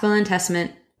last will and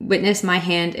testament. Witness my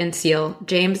hand and seal,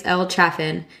 James L.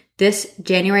 Chaffin, this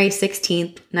January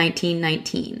 16th,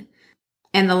 1919.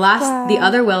 And the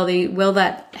other will, the will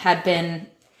that had been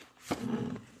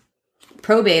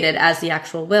probated as the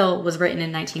actual will, was written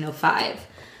in 1905.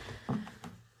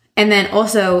 And then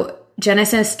also,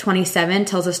 Genesis 27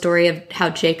 tells a story of how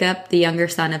Jacob, the younger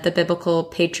son of the biblical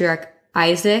patriarch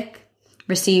Isaac,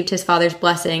 received his father's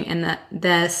blessing and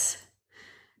thus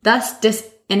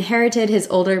disinherited his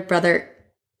older brother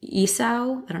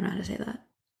Esau. I don't know how to say that.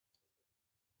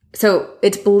 So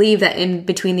it's believed that in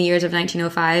between the years of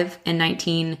 1905 and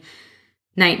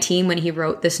 1919, when he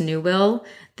wrote this new will,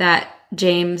 that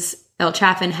James L.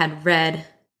 Chaffin had read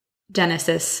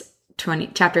Genesis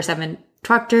 20, chapter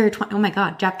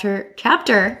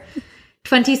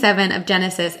 27 of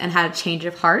Genesis and had a change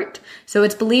of heart. So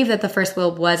it's believed that the first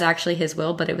will was actually his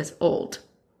will, but it was old.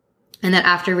 And that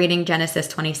after reading Genesis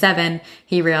 27,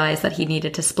 he realized that he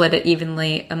needed to split it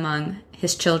evenly among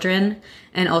his children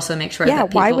and also make sure that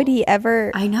people... why would he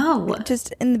ever... I know.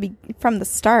 Just from the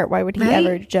start, why would he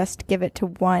ever just give it to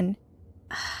one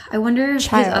I wonder if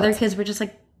child? His other kids were just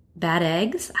like bad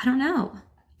eggs? I don't know.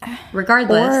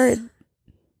 Regardless... Or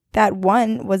that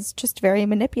one was just very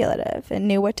manipulative and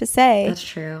knew what to say. That's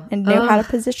true. And knew how to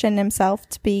position himself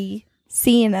to be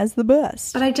seen as the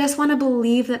best. But I just want to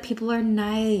believe that people are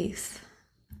nice.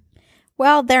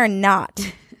 Well, they're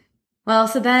not. Well,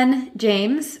 so then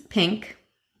James, Pink,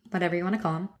 whatever you want to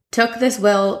call him, took this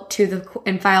will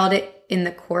and filed it in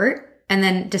the court. And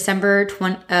then December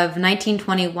of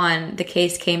 1921, the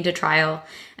case came to trial.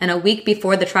 And a week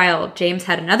before the trial, James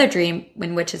had another dream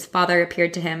in which his father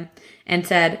appeared to him and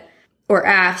said, or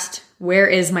asked, "Where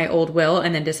is my old will?"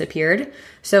 and then disappeared.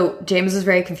 So James was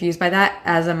very confused by that,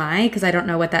 as am I, because I don't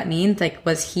know what that means. Like,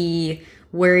 was he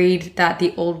worried that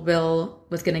the old will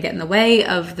was going to get in the way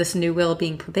of this new will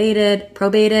being probated?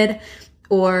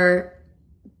 Or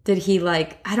did he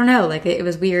I don't know, it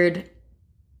was weird.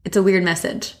 It's a weird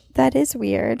message. That is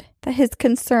weird. That his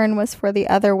concern was for the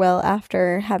other will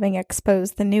after having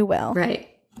exposed the new will. Right.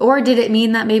 Or did it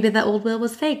mean that maybe the old will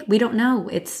was fake? We don't know.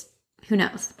 Who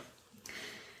knows?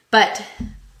 But,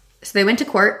 so they went to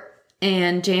court,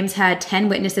 and James had 10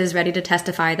 witnesses ready to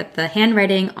testify that the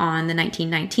handwriting on the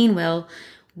 1919 will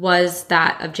was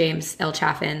that of James L.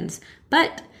 Chaffin's.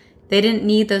 But they didn't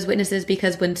need those witnesses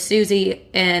because when Susie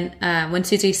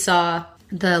saw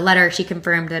the letter, she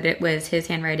confirmed that it was his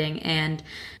handwriting and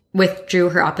withdrew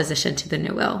her opposition to the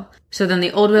new will. So then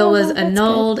the old will was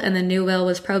annulled and the new will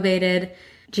was probated.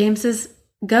 James's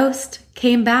ghost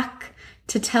came back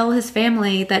to tell his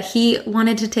family that he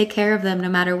wanted to take care of them no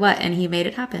matter what, and he made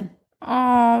it happen.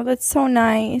 Oh, that's so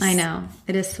nice. I know.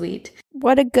 It is sweet.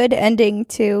 What a good ending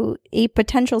to a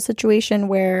potential situation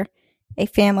where a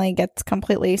family gets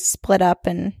completely split up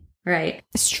and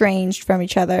estranged from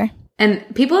each other. And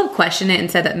people have questioned it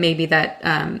and said that maybe that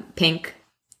Pink,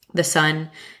 the son,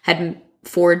 had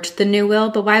forged the new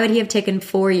will, but why would he have taken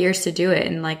 4 years to do it?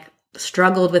 And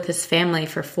struggled with his family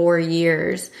for 4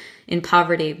 years in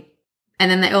poverty. And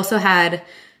then they also had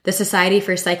the Society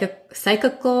for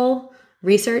Psychical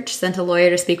Research sent a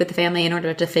lawyer to speak with the family in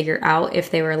order to figure out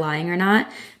if they were lying or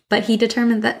not. But he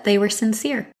determined that they were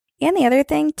sincere. And the other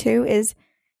thing, too, is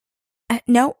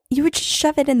no, you would just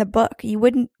shove it in the book. You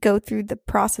wouldn't go through the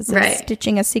process of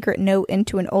stitching a secret note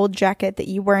into an old jacket that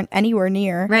you weren't anywhere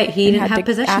near. Right. He didn't have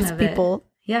possession of it.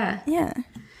 Yeah. Yeah.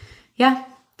 Yeah.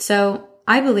 So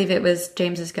I believe it was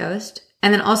James's ghost.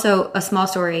 And then also a small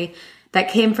story that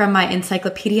came from my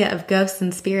Encyclopedia of Ghosts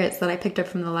and Spirits that I picked up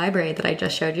from the library that I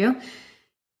just showed you.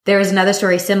 There was another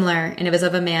story similar, and it was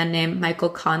of a man named Michael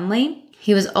Conley.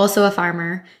 He was also a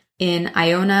farmer in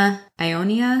Ionia,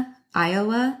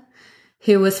 Iowa,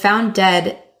 who was found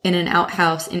dead in an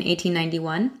outhouse in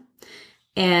 1891.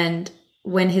 And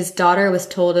when his daughter was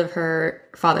told of her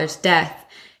father's death,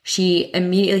 she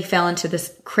immediately fell into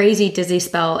this crazy dizzy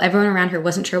spell. Everyone around her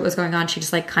wasn't sure what was going on. She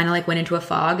just kind of went into a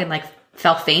fog and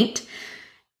fell faint.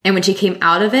 And when she came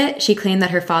out of it, she claimed that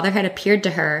her father had appeared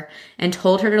to her and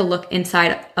told her to look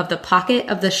inside of the pocket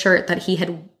of the shirt that he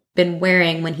had been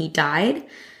wearing when he died,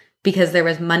 because there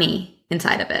was money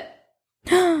inside of it.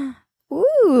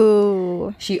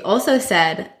 Ooh. She also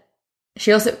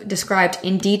described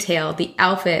in detail the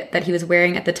outfit that he was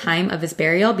wearing at the time of his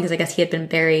burial, because I guess he had been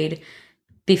buried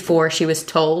before she was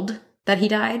told that he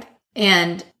died.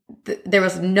 And there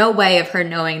was no way of her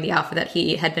knowing the outfit that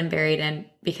he had been buried in,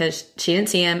 because she didn't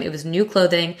see him. It was new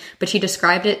clothing, but she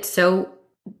described it so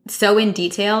in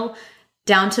detail,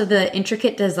 down to the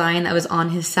intricate design that was on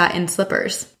his satin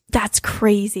slippers. That's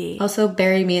crazy. Also,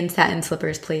 bury me in satin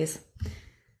slippers, please.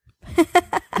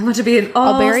 I want to be in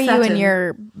all I'll bury satin. you in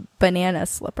your banana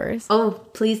slippers. Oh,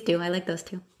 please do. I like those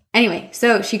too. Anyway,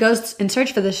 so she goes in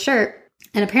search for this shirt,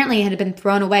 and apparently it had been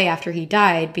thrown away after he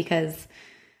died, because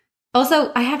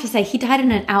also, I have to say, he died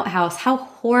in an outhouse. How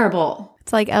horrible.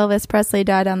 It's like Elvis Presley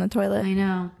died on the toilet. I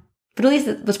know. But at least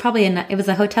it was probably it was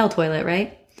a hotel toilet,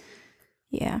 right?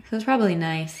 Yeah. So it was probably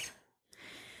nice.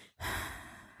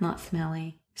 Not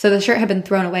smelly. So the shirt had been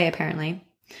thrown away, apparently.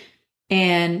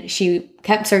 And she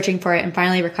kept searching for it and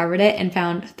finally recovered it and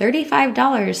found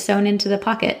 $35 sewn into the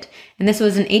pocket. And this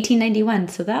was in 1891,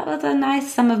 so that was a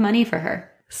nice sum of money for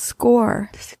her. Score.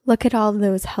 Look at all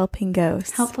those helping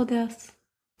ghosts. Helpful ghosts.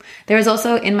 There was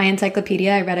also, in my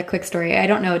encyclopedia, I read a quick story. I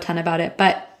don't know a ton about it,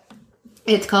 but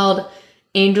it's called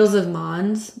Angels of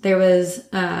Mons. There was,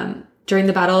 during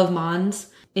the Battle of Mons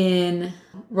in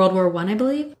World War I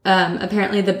believe,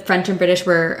 apparently the French and British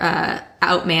were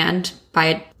outmanned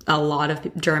by a lot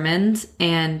of Germans,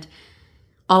 and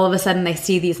all of a sudden they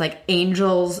see these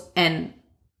angels and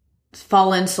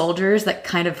fallen soldiers that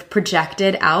kind of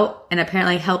projected out and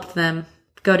apparently helped them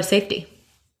go to safety.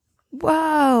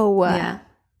 Whoa. Yeah.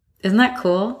 Isn't that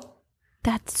cool?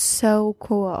 That's so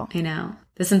cool. I know.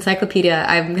 This encyclopedia,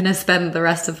 I'm going to spend the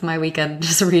rest of my weekend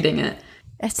just reading it.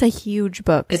 It's a huge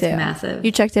book, It's too. massive.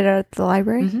 You checked it out at the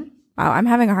library? Mm-hmm. Wow, I'm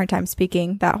having a hard time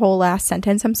speaking that whole last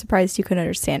sentence. I'm surprised you couldn't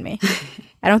understand me.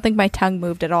 I don't think my tongue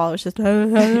moved at all. It was just...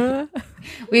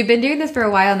 We've been doing this for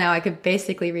a while now. I could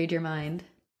basically read your mind.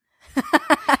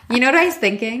 You know what I was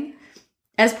thinking?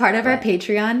 As part of our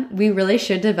Patreon, we really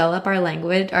should develop our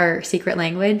language, our secret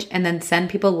language, and then send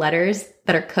people letters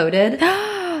that are coded.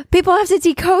 People have to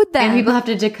decode them. And people have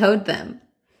to decode them.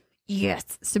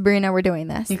 Yes. Sabrina, we're doing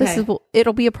this. Okay.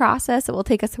 It'll be a process. It will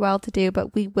take us a while to do,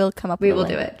 but we will come up with We will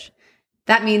do it.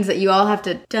 That means that you all have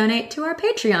to donate to our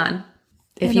Patreon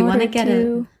if you want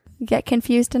to get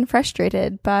confused and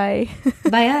frustrated by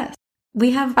us.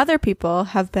 We have other people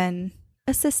have been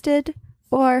assisted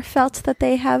or felt that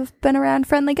they have been around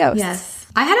friendly ghosts. Yes.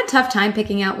 I had a tough time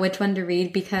picking out which one to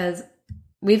read because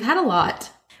we've had a lot.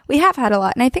 We have had a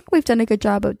lot, and I think we've done a good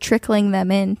job of trickling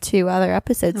them into other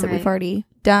episodes that we've already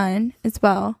done as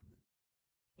well.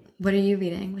 What are you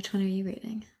reading? Which one are you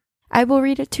reading? I will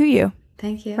read it to you.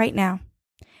 Thank you. Right now.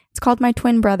 It's called My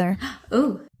Twin Brother.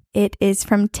 Ooh. It is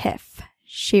from Tiff.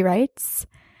 She writes,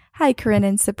 Hi, Corinne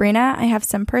and Sabrina. I have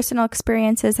some personal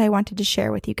experiences I wanted to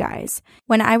share with you guys.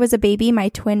 When I was a baby, my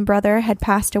twin brother had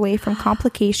passed away from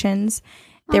complications.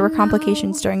 There were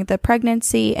complications during the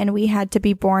pregnancy, and we had to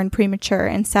be born premature.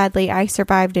 And sadly, I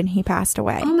survived and he passed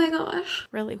away. Oh my gosh.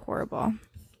 Really horrible.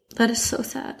 That is so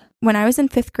sad. When I was in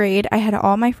 5th grade, I had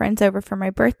all my friends over for my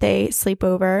birthday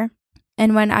sleepover.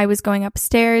 And when I was going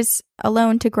upstairs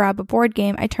alone to grab a board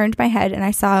game, I turned my head and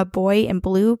I saw a boy in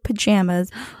blue pajamas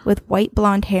with white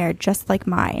blonde hair just like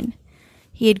mine.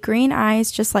 He had green eyes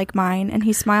just like mine, and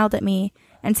he smiled at me,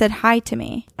 and said hi to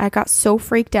me. I got so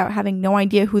freaked out having no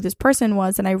idea who this person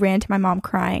was, and I ran to my mom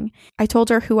crying. I told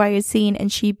her who I had seen,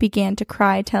 and she began to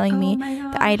cry, telling me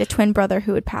that I had a twin brother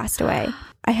who had passed away.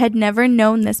 I had never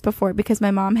known this before because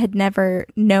my mom had never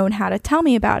known how to tell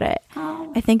me about it.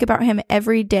 I think about him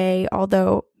every day,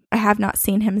 although I have not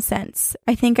seen him since.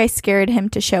 I think I scared him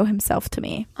to show himself to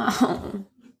me.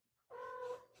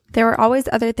 There were always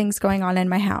other things going on in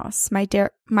my house. My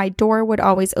door would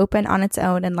always open on its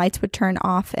own and lights would turn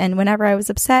off, and whenever I was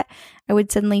upset, I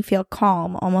would suddenly feel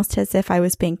calm, almost as if I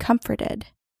was being comforted.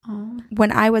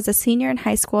 When I was a senior in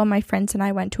high school, my friends and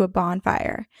I went to a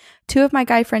bonfire. 2 of my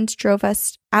guy friends drove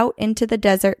us out into the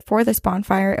desert for this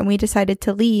bonfire, and we decided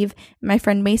to leave. My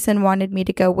friend Mason wanted me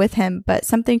to go with him, but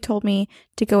something told me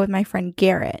to go with my friend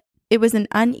Garrett. It was an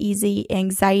uneasy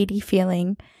anxiety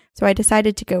feeling, so I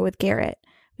decided to go with Garrett.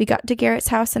 We got to Garrett's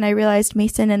house and I realized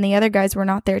Mason and the other guys were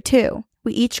not there too.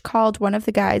 We each called one of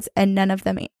the guys and none of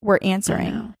them were answering.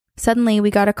 Oh, no. Suddenly we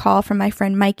got a call from my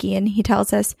friend Mikey and he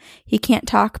tells us he can't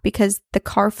talk because the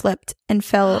car flipped and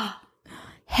fell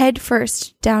head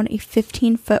first down a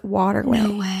 15-foot waterway.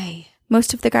 No way.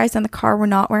 Most of the guys on the car were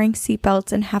not wearing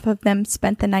seatbelts and half of them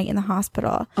spent the night in the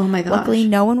hospital. Oh my gosh. Luckily,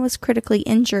 no one was critically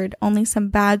injured, only some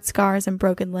bad scars and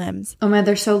broken limbs. Oh my,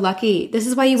 they're so lucky. This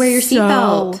is why you wear your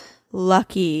seatbelt.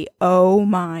 Lucky. Oh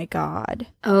my God.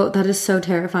 Oh, that is so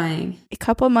terrifying. A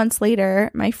couple months later,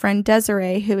 my friend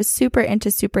Desiree, who is super into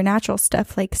supernatural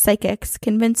stuff like psychics,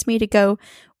 convinced me to go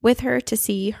with her to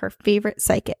see her favorite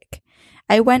psychic.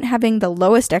 I went having the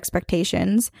lowest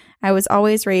expectations. I was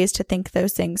always raised to think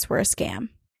those things were a scam.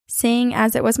 Seeing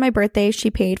as it was my birthday,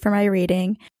 she paid for my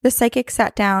reading. The psychic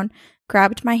sat down,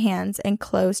 grabbed my hands, and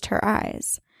closed her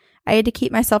eyes. I had to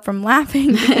keep myself from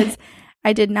laughing because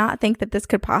I did not think that this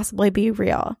could possibly be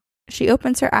real. She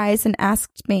opens her eyes and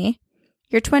asked me,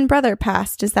 "Your twin brother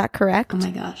passed, is that correct?" Oh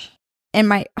my gosh.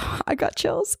 And I got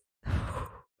chills.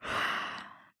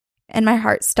 And my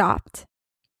heart stopped.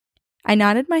 I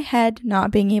nodded my head,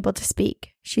 not being able to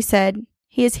speak. She said,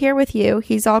 "He is here with you.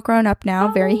 He's all grown up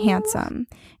now, very handsome."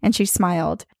 And she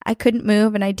smiled. I couldn't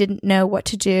move and I didn't know what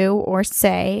to do or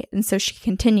say, and so she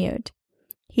continued.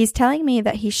 "He's telling me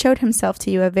that he showed himself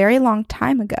to you a very long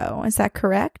time ago. Is that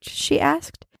correct?" she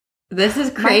asked. This is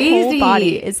crazy. My whole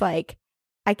body is like,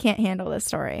 I can't handle this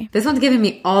story. This one's giving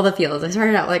me all the feels. I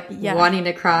started out wanting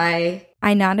to cry.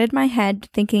 I nodded my head,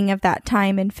 thinking of that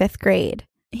time in 5th grade.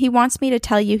 "He wants me to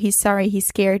tell you he's sorry he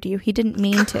scared you. He didn't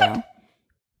mean to."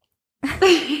 Oh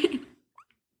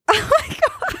my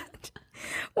God.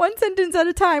 One sentence at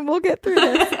a time. We'll get through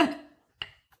this.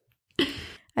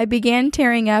 I began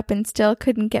tearing up and still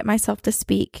couldn't get myself to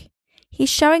speak. "He's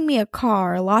showing me a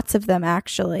car, lots of them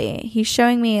actually. He's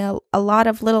showing me a lot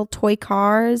of little toy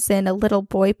cars and a little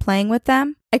boy playing with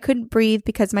them. I couldn't breathe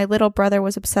because my little brother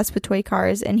was obsessed with toy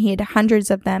cars and he had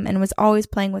hundreds of them and was always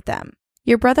playing with them.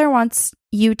 Your brother wants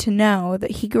you to know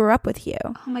that he grew up with you.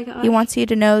 Oh my gosh. He wants you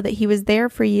to know that he was there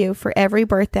for you for every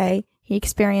birthday. He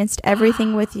experienced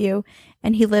everything with you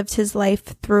and he lived his life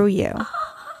through you.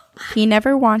 He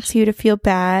never wants you to feel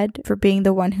bad for being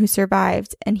the one who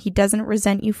survived, and he doesn't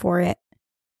resent you for it."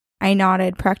 I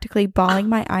nodded, practically bawling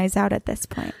my eyes out at this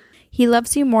point. "He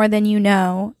loves you more than you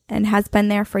know and has been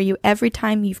there for you every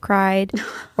time you've cried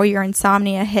or your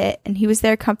insomnia hit, and he was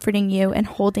there comforting you and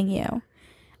holding you."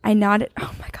 I nodded.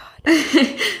 Oh my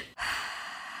God.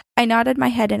 I nodded my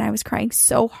head and I was crying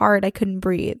so hard I couldn't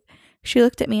breathe. She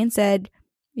looked at me and said,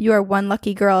 "You are one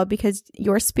lucky girl because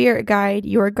your spirit guide,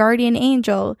 your guardian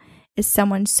angel, is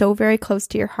someone so very close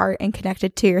to your heart and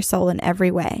connected to your soul in every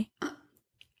way."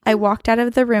 I walked out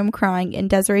of the room crying, and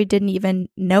Desiree didn't even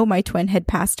know my twin had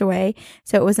passed away,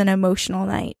 so it was an emotional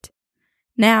night.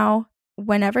 Now,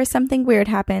 whenever something weird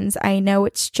happens, I know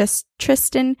it's just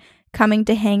Tristan coming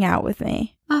to hang out with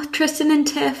me. Oh, Tristan and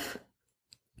Tiff.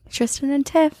 Tristan and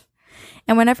Tiff.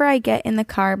 And whenever I get in the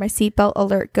car, my seatbelt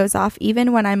alert goes off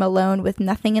even when I'm alone with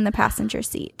nothing in the passenger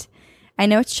seat. I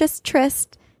know it's just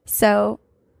Trist, so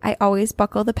I always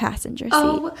buckle the passenger seat.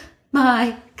 Oh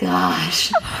my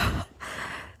gosh.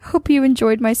 Hope you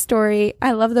enjoyed my story.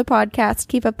 I love the podcast.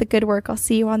 Keep up the good work. I'll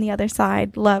see you on the other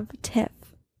side. Love, Tiff.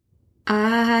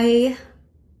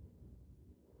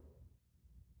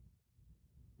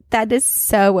 That is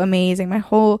so amazing. My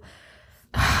whole...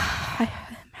 I'm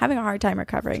having a hard time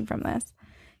recovering from this.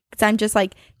 Because I'm just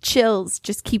like, chills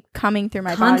just keep coming through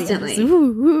my constantly. body.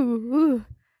 Ooh, ooh, ooh.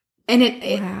 And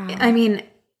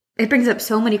it brings up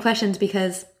so many questions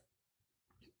because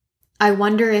I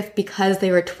wonder if because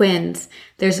they were twins,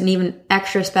 there's an even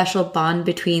extra special bond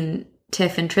between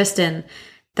Tiff and Tristan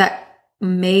that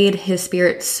made his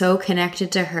spirit so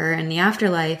connected to her in the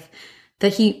afterlife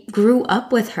that he grew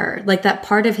up with her. Like that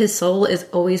part of his soul is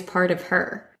always part of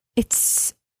her.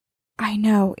 I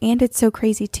know. And it's so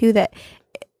crazy too that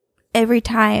every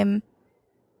time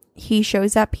he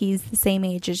shows up, he's the same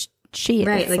age as she is.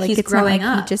 Right. Like he's growing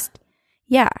up.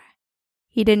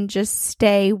 He didn't just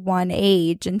stay one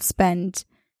age and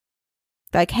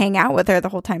hang out with her the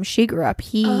whole time she grew up.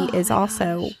 He is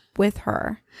also with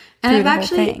her. And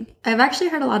I've actually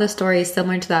heard a lot of stories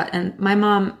similar to that. And my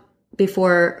mom,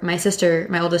 before my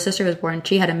oldest sister was born,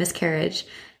 she had a miscarriage.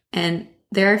 And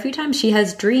there are a few times she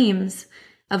has dreams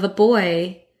of a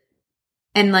boy.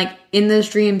 And like in those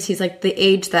dreams, he's like the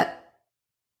age that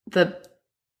the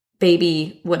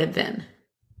baby would have been.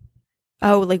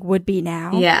 Oh, like would be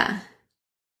now? Yeah.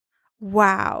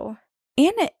 Wow.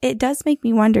 And it does make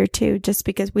me wonder too, just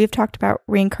because we've talked about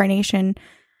reincarnation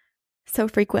so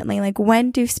frequently. Like, when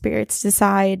do spirits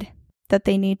decide that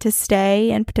they need to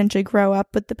stay and potentially grow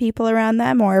up with the people around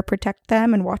them or protect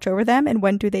them and watch over them? And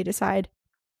when do they decide,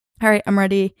 all right, I'm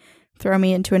ready, throw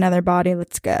me into another body,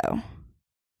 let's go?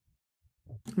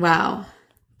 Wow.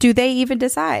 Do they even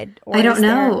decide? Or I don't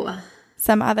know.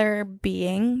 Some other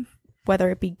being,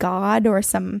 whether it be God or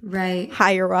some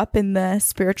higher up in the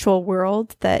spiritual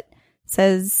world, that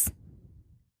says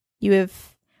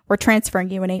we're transferring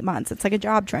you in 8 months. It's like a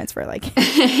job transfer. Like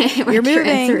you're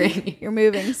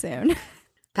moving soon.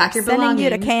 Pack your belongings. Sending you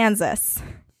to Kansas.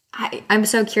 I'm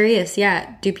so curious.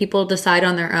 Yeah. Do people decide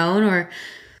on their own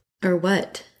or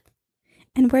what?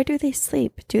 And where do they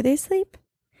sleep? Do they sleep?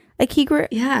 Like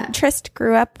Trist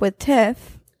grew up with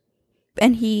Tiff,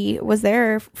 and he was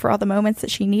there for all the moments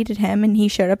that she needed him, and he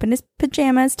showed up in his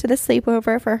pajamas to the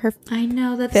sleepover for her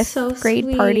fifth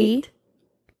grade party.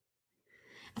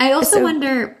 I also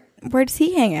wonder, where does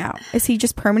he hang out? Is he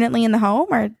just permanently in the home,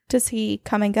 or does he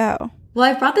come and go? Well,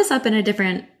 I've brought this up in a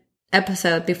different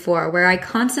episode before, where I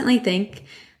constantly think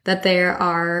that there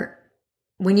are,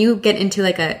 when you get into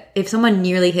if someone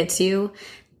nearly hits you,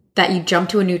 that you jump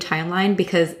to a new timeline,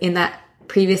 because in that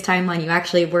previous timeline you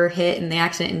actually were hit in the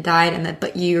accident and died,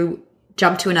 but you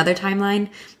jump to another timeline.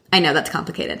 I know that's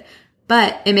complicated,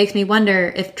 but it makes me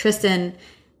wonder if Tristan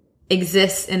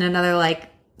exists in another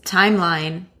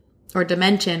timeline or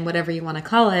dimension, whatever you want to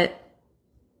call it,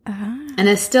 and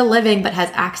is still living but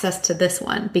has access to this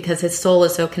one because his soul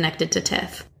is so connected to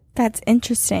Tiff. That's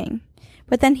interesting.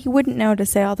 But then he wouldn't know to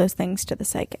say all those things to the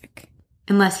psychic.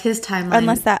 Unless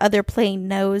that other plane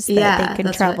knows that they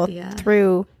can travel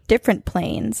through different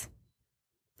planes.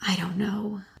 I don't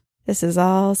know. This is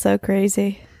all so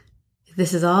crazy.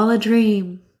 This is all a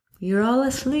dream. You're all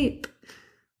asleep.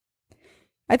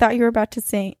 I thought you were about to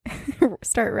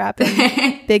start rapping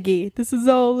Biggie. This is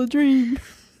all a dream.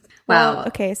 Wow. Well,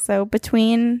 okay, so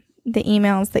between the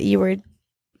emails that you were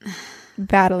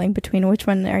battling between, which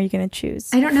one are you going to choose?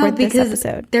 I don't know, because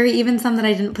there are even some that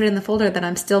I didn't put in the folder that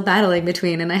I'm still battling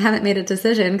between, and I haven't made a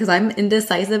decision because I'm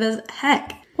indecisive as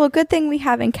heck. Well, good thing we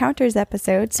have encounters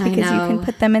episodes, because you can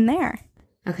put them in there.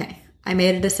 Okay, I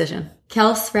made a decision.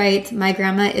 Kels writes, my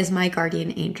grandma is my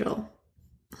guardian angel.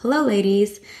 Hello,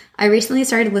 ladies. I recently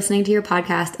started listening to your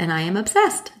podcast and I am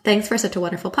obsessed. Thanks for such a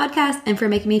wonderful podcast and for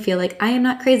making me feel like I am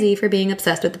not crazy for being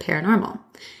obsessed with the paranormal.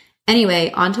 Anyway,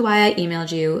 on to why I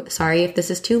emailed you. Sorry if this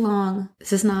is too long.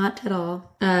 This is not at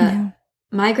all. No.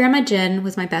 My grandma Jen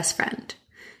was my best friend.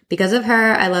 Because of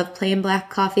her, I love plain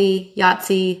black coffee,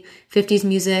 Yahtzee, 50s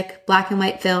music, black and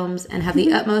white films, and have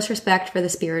the utmost respect for the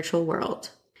spiritual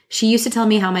world. She used to tell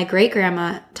me how my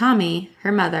great-grandma, Tommy,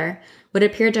 her mother, would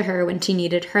appear to her when she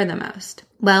needed her the most.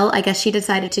 Well, I guess she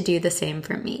decided to do the same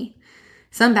for me.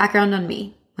 Some background on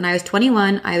me. When I was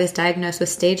 21, I was diagnosed with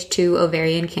stage 2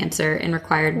 ovarian cancer and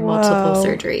required multiple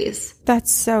surgeries.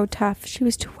 That's so tough. She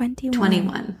was 21.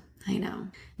 21. I know.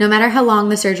 No matter how long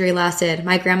the surgery lasted,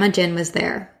 my grandma Jen was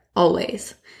there.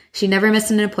 Always. She never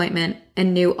missed an appointment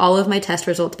and knew all of my test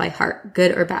results by heart,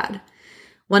 good or bad.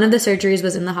 One of the surgeries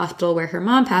was in the hospital where her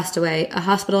mom passed away, a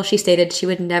hospital she stated she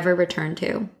would never return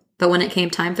to. But when it came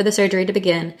time for the surgery to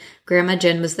begin, Grandma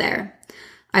Jen was there.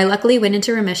 I luckily went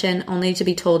into remission, only to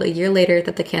be told a year later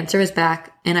that the cancer was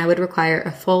back and I would require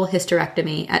a full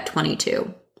hysterectomy at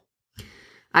 22.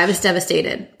 I was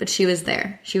devastated, but she was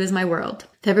there. She was my world.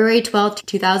 February 12th,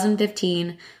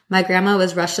 2015, my grandma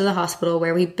was rushed to the hospital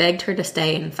where we begged her to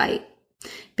stay and fight.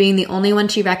 Being the only one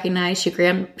she recognized,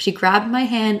 she grabbed my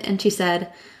hand and she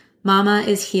said, "Mama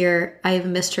is here. I have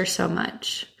missed her so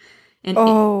much." And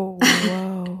whoa.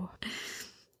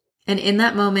 And in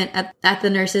that moment, at the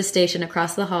nurse's station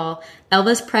across the hall,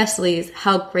 Elvis Presley's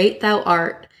 "How Great Thou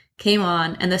Art" came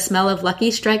on, and the smell of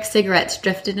Lucky Strike cigarettes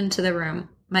drifted into the room.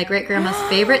 My great-grandma's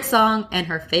favorite song and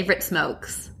her favorite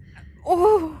smokes.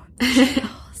 Oh,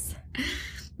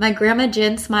 My grandma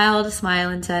Jen smiled a smile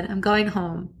and said, I'm going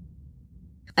home.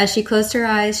 As she closed her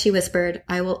eyes, she whispered,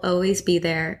 I will always be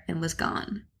there, and was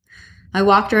gone. I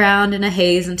walked around in a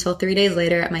haze until 3 days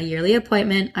later at my yearly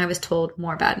appointment, I was told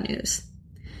more bad news.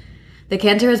 The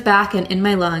cancer was back and in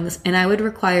my lungs, and I would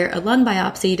require a lung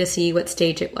biopsy to see what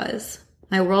stage it was.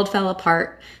 My world fell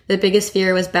apart. The biggest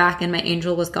fear was back and my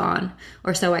angel was gone,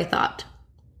 or so I thought.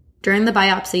 During the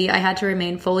biopsy, I had to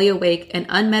remain fully awake and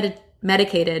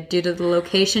unmedicated due to the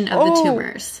location of the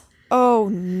tumors. Oh,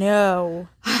 no.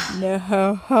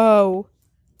 No.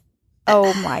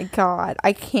 Oh, my God.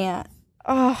 I can't.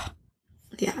 Oh.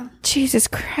 Yeah. Jesus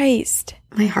Christ.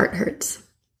 My heart hurts.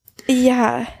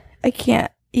 Yeah. I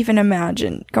can't even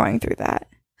imagine going through that.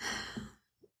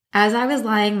 As I was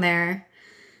lying there,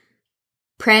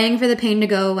 praying for the pain to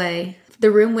go away,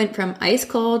 the room went from ice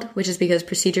cold, which is because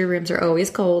procedure rooms are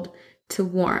always cold, to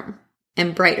warm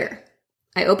and brighter.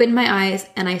 I opened my eyes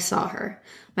and I saw her.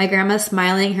 My grandma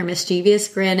smiling, her mischievous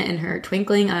grin and her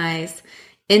twinkling eyes.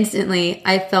 Instantly,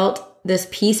 I felt this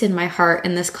peace in my heart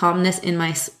and this calmness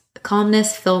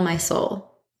fill my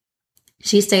soul.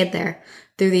 She stayed there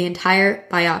through the entire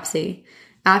biopsy.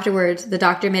 Afterwards, the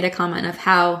doctor made a comment of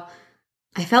how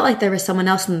I felt like there was someone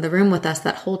else in the room with us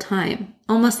that whole time,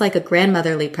 almost like a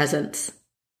grandmotherly presence.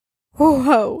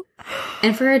 Whoa.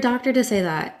 And for a doctor to say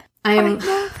that, I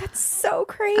know, that's so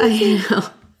crazy. I know.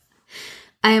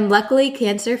 I am luckily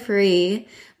cancer-free,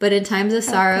 but in times of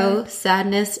sorrow,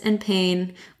 sadness, and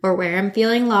pain, or where I'm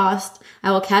feeling lost, I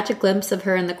will catch a glimpse of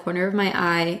her in the corner of my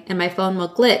eye, and my phone will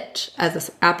glitch, as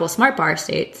the Apple Smart Bar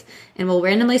states, and will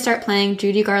randomly start playing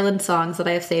Judy Garland songs that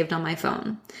I have saved on my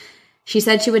phone. She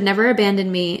said she would never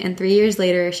abandon me, and 3 years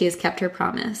later, she has kept her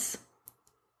promise.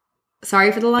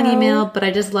 Sorry for the long email, but I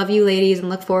just love you ladies and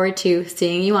look forward to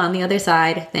seeing you on the other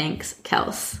side. Thanks,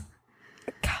 Kels.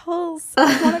 Kels,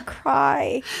 I want to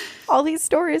cry. All these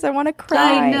stories, I want to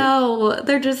cry. I know.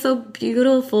 They're just so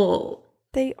beautiful.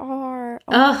 They are.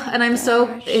 And I'm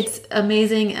it's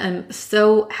amazing. I'm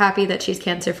so happy that she's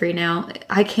cancer-free now.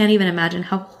 I can't even imagine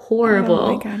how horrible.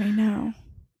 Oh my God, I know.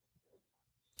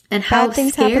 And how bad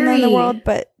things scary. happen in the world,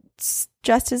 but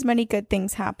just as many good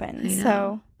things happen.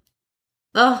 So,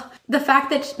 the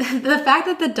fact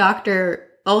that the doctor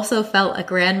also felt a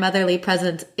grandmotherly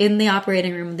presence in the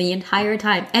operating room the entire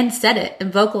time and said it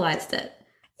and vocalized it.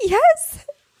 Yes.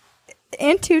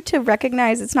 And to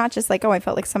recognize it's not just like, oh, I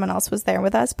felt like someone else was there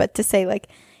with us, but to say like,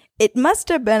 it must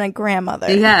have been a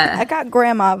grandmother. Yeah. I got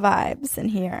grandma vibes in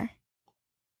here.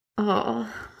 Oh.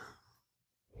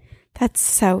 That's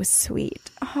so sweet.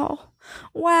 Oh,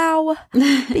 wow.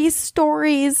 These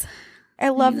stories. I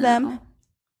love them.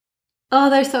 Oh,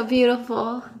 they're so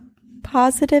beautiful.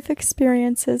 Positive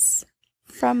experiences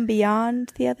from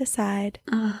beyond the other side.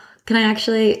 Can I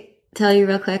actually tell you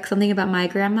real quick something about my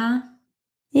grandma?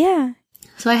 Yeah.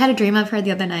 So I had a dream of her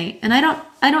the other night, and I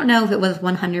don't know if it was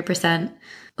 100%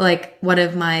 like one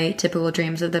of my typical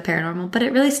dreams of the paranormal, but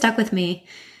it really stuck with me.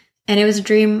 And it was a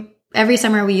dream. Every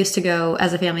summer we used to go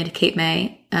as a family to Cape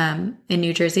May in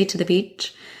New Jersey to the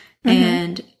beach.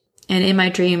 Mm-hmm. And in my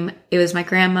dream, it was my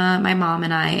grandma, my mom,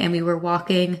 and I, and we were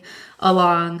walking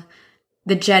along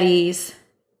the jetties,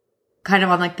 kind of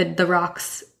on like the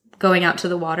rocks going out to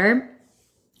the water.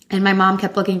 And my mom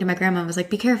kept looking to my grandma and was like,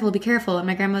 be careful, be careful. And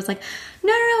my grandma was like,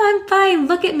 no, I'm fine.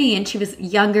 Look at me. And she was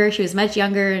younger. She was much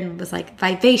younger and was like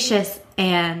vivacious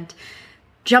and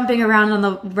jumping around on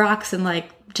the rocks and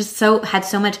like just had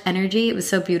so much energy. It was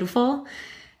so beautiful.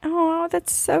 Oh,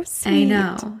 that's so sweet. I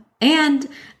know. And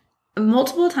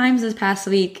multiple times this past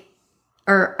week,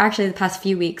 or actually the past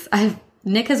few weeks,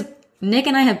 Nick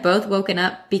and I have both woken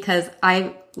up because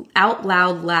I out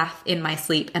loud laugh in my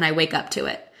sleep and I wake up to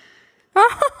it.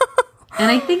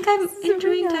 And I think I'm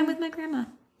enjoying time with my grandma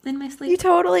in my sleep. You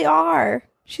totally are.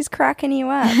 She's cracking you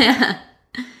up.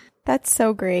 That's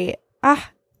so great.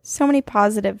 So many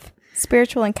positive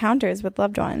spiritual encounters with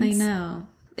loved ones. I know.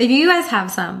 If you guys have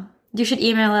some, you should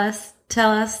email us,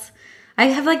 tell us. I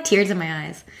have like tears in my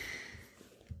eyes.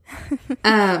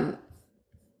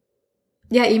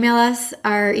 Yeah, email us.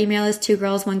 Our email is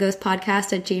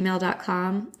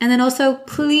twogirlsoneghostpodcast@gmail.com. And then also,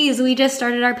 please, we just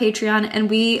started our Patreon and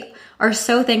we are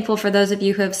so thankful for those of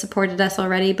you who have supported us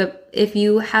already. But if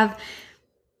you have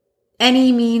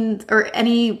any means or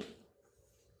any,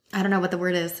 I don't know what the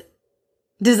word is,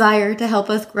 desire to help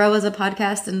us grow as a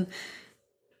podcast and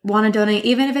want to donate,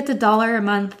 even if it's $1 a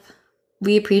month,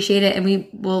 we appreciate it and we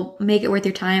will make it worth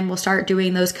your time. We'll start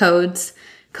doing those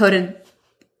coded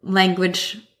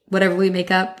language, whatever we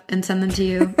make up, and send them to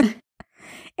you.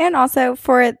 And also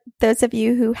for those of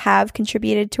you who have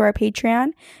contributed to our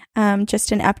Patreon,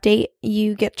 Just an update.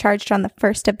 You get charged on the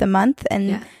first of the month.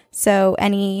 And so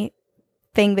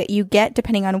anything that you get,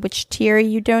 depending on which tier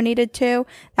you donated to,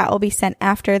 that will be sent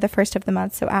after the first of the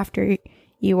month. So after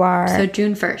you are... So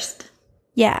June 1st.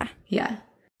 Yeah. Yeah.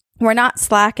 We're not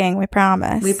slacking. We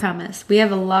promise. We promise. We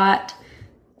have a lot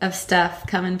of stuff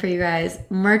coming for you guys.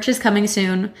 Merch is coming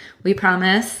soon. We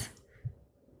promise.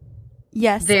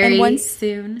 Yes. Very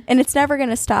soon. And it's never going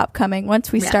to stop coming.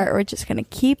 Once we start, we're just going to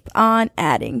keep on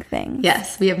adding things.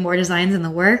 Yes. We have more designs in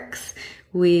the works.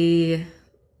 Guys,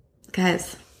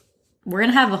 we're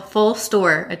going to have a full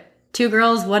store. A 2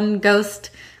 girls, 1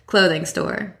 ghost clothing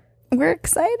store. We're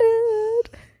excited.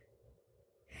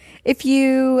 If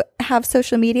you have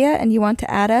social media and you want to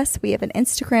add us, we have an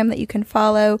Instagram that you can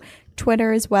follow,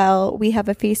 Twitter as well. We have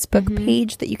a Facebook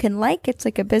page that you can like. It's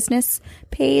like a business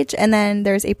page. And then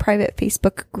there's a private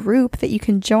Facebook group that you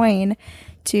can join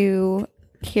to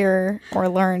hear or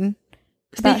learn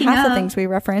about half the things we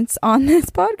reference on this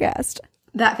podcast.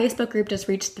 That Facebook group just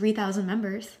reached 3,000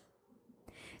 members.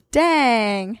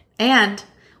 Dang. And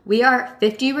we are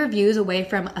 50 reviews away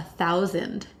from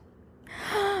 1,000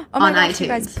 Oh my on gosh, iTunes. you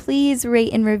guys, please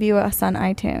rate and review us on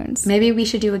iTunes. Maybe we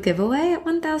should do a giveaway at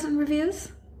 1,000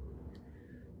 reviews?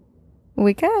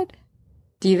 We could.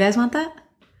 Do you guys want that?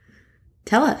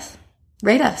 Tell us.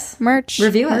 Rate us. Merch.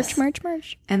 Review us.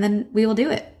 Merch. And then we will do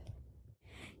it.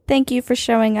 Thank you for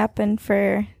showing up and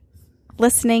for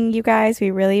listening, you guys.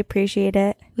 We really appreciate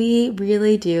it. We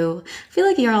really do. I feel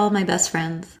like you're all my best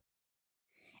friends.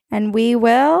 And we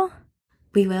will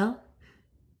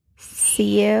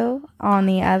see you on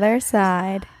the other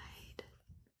side.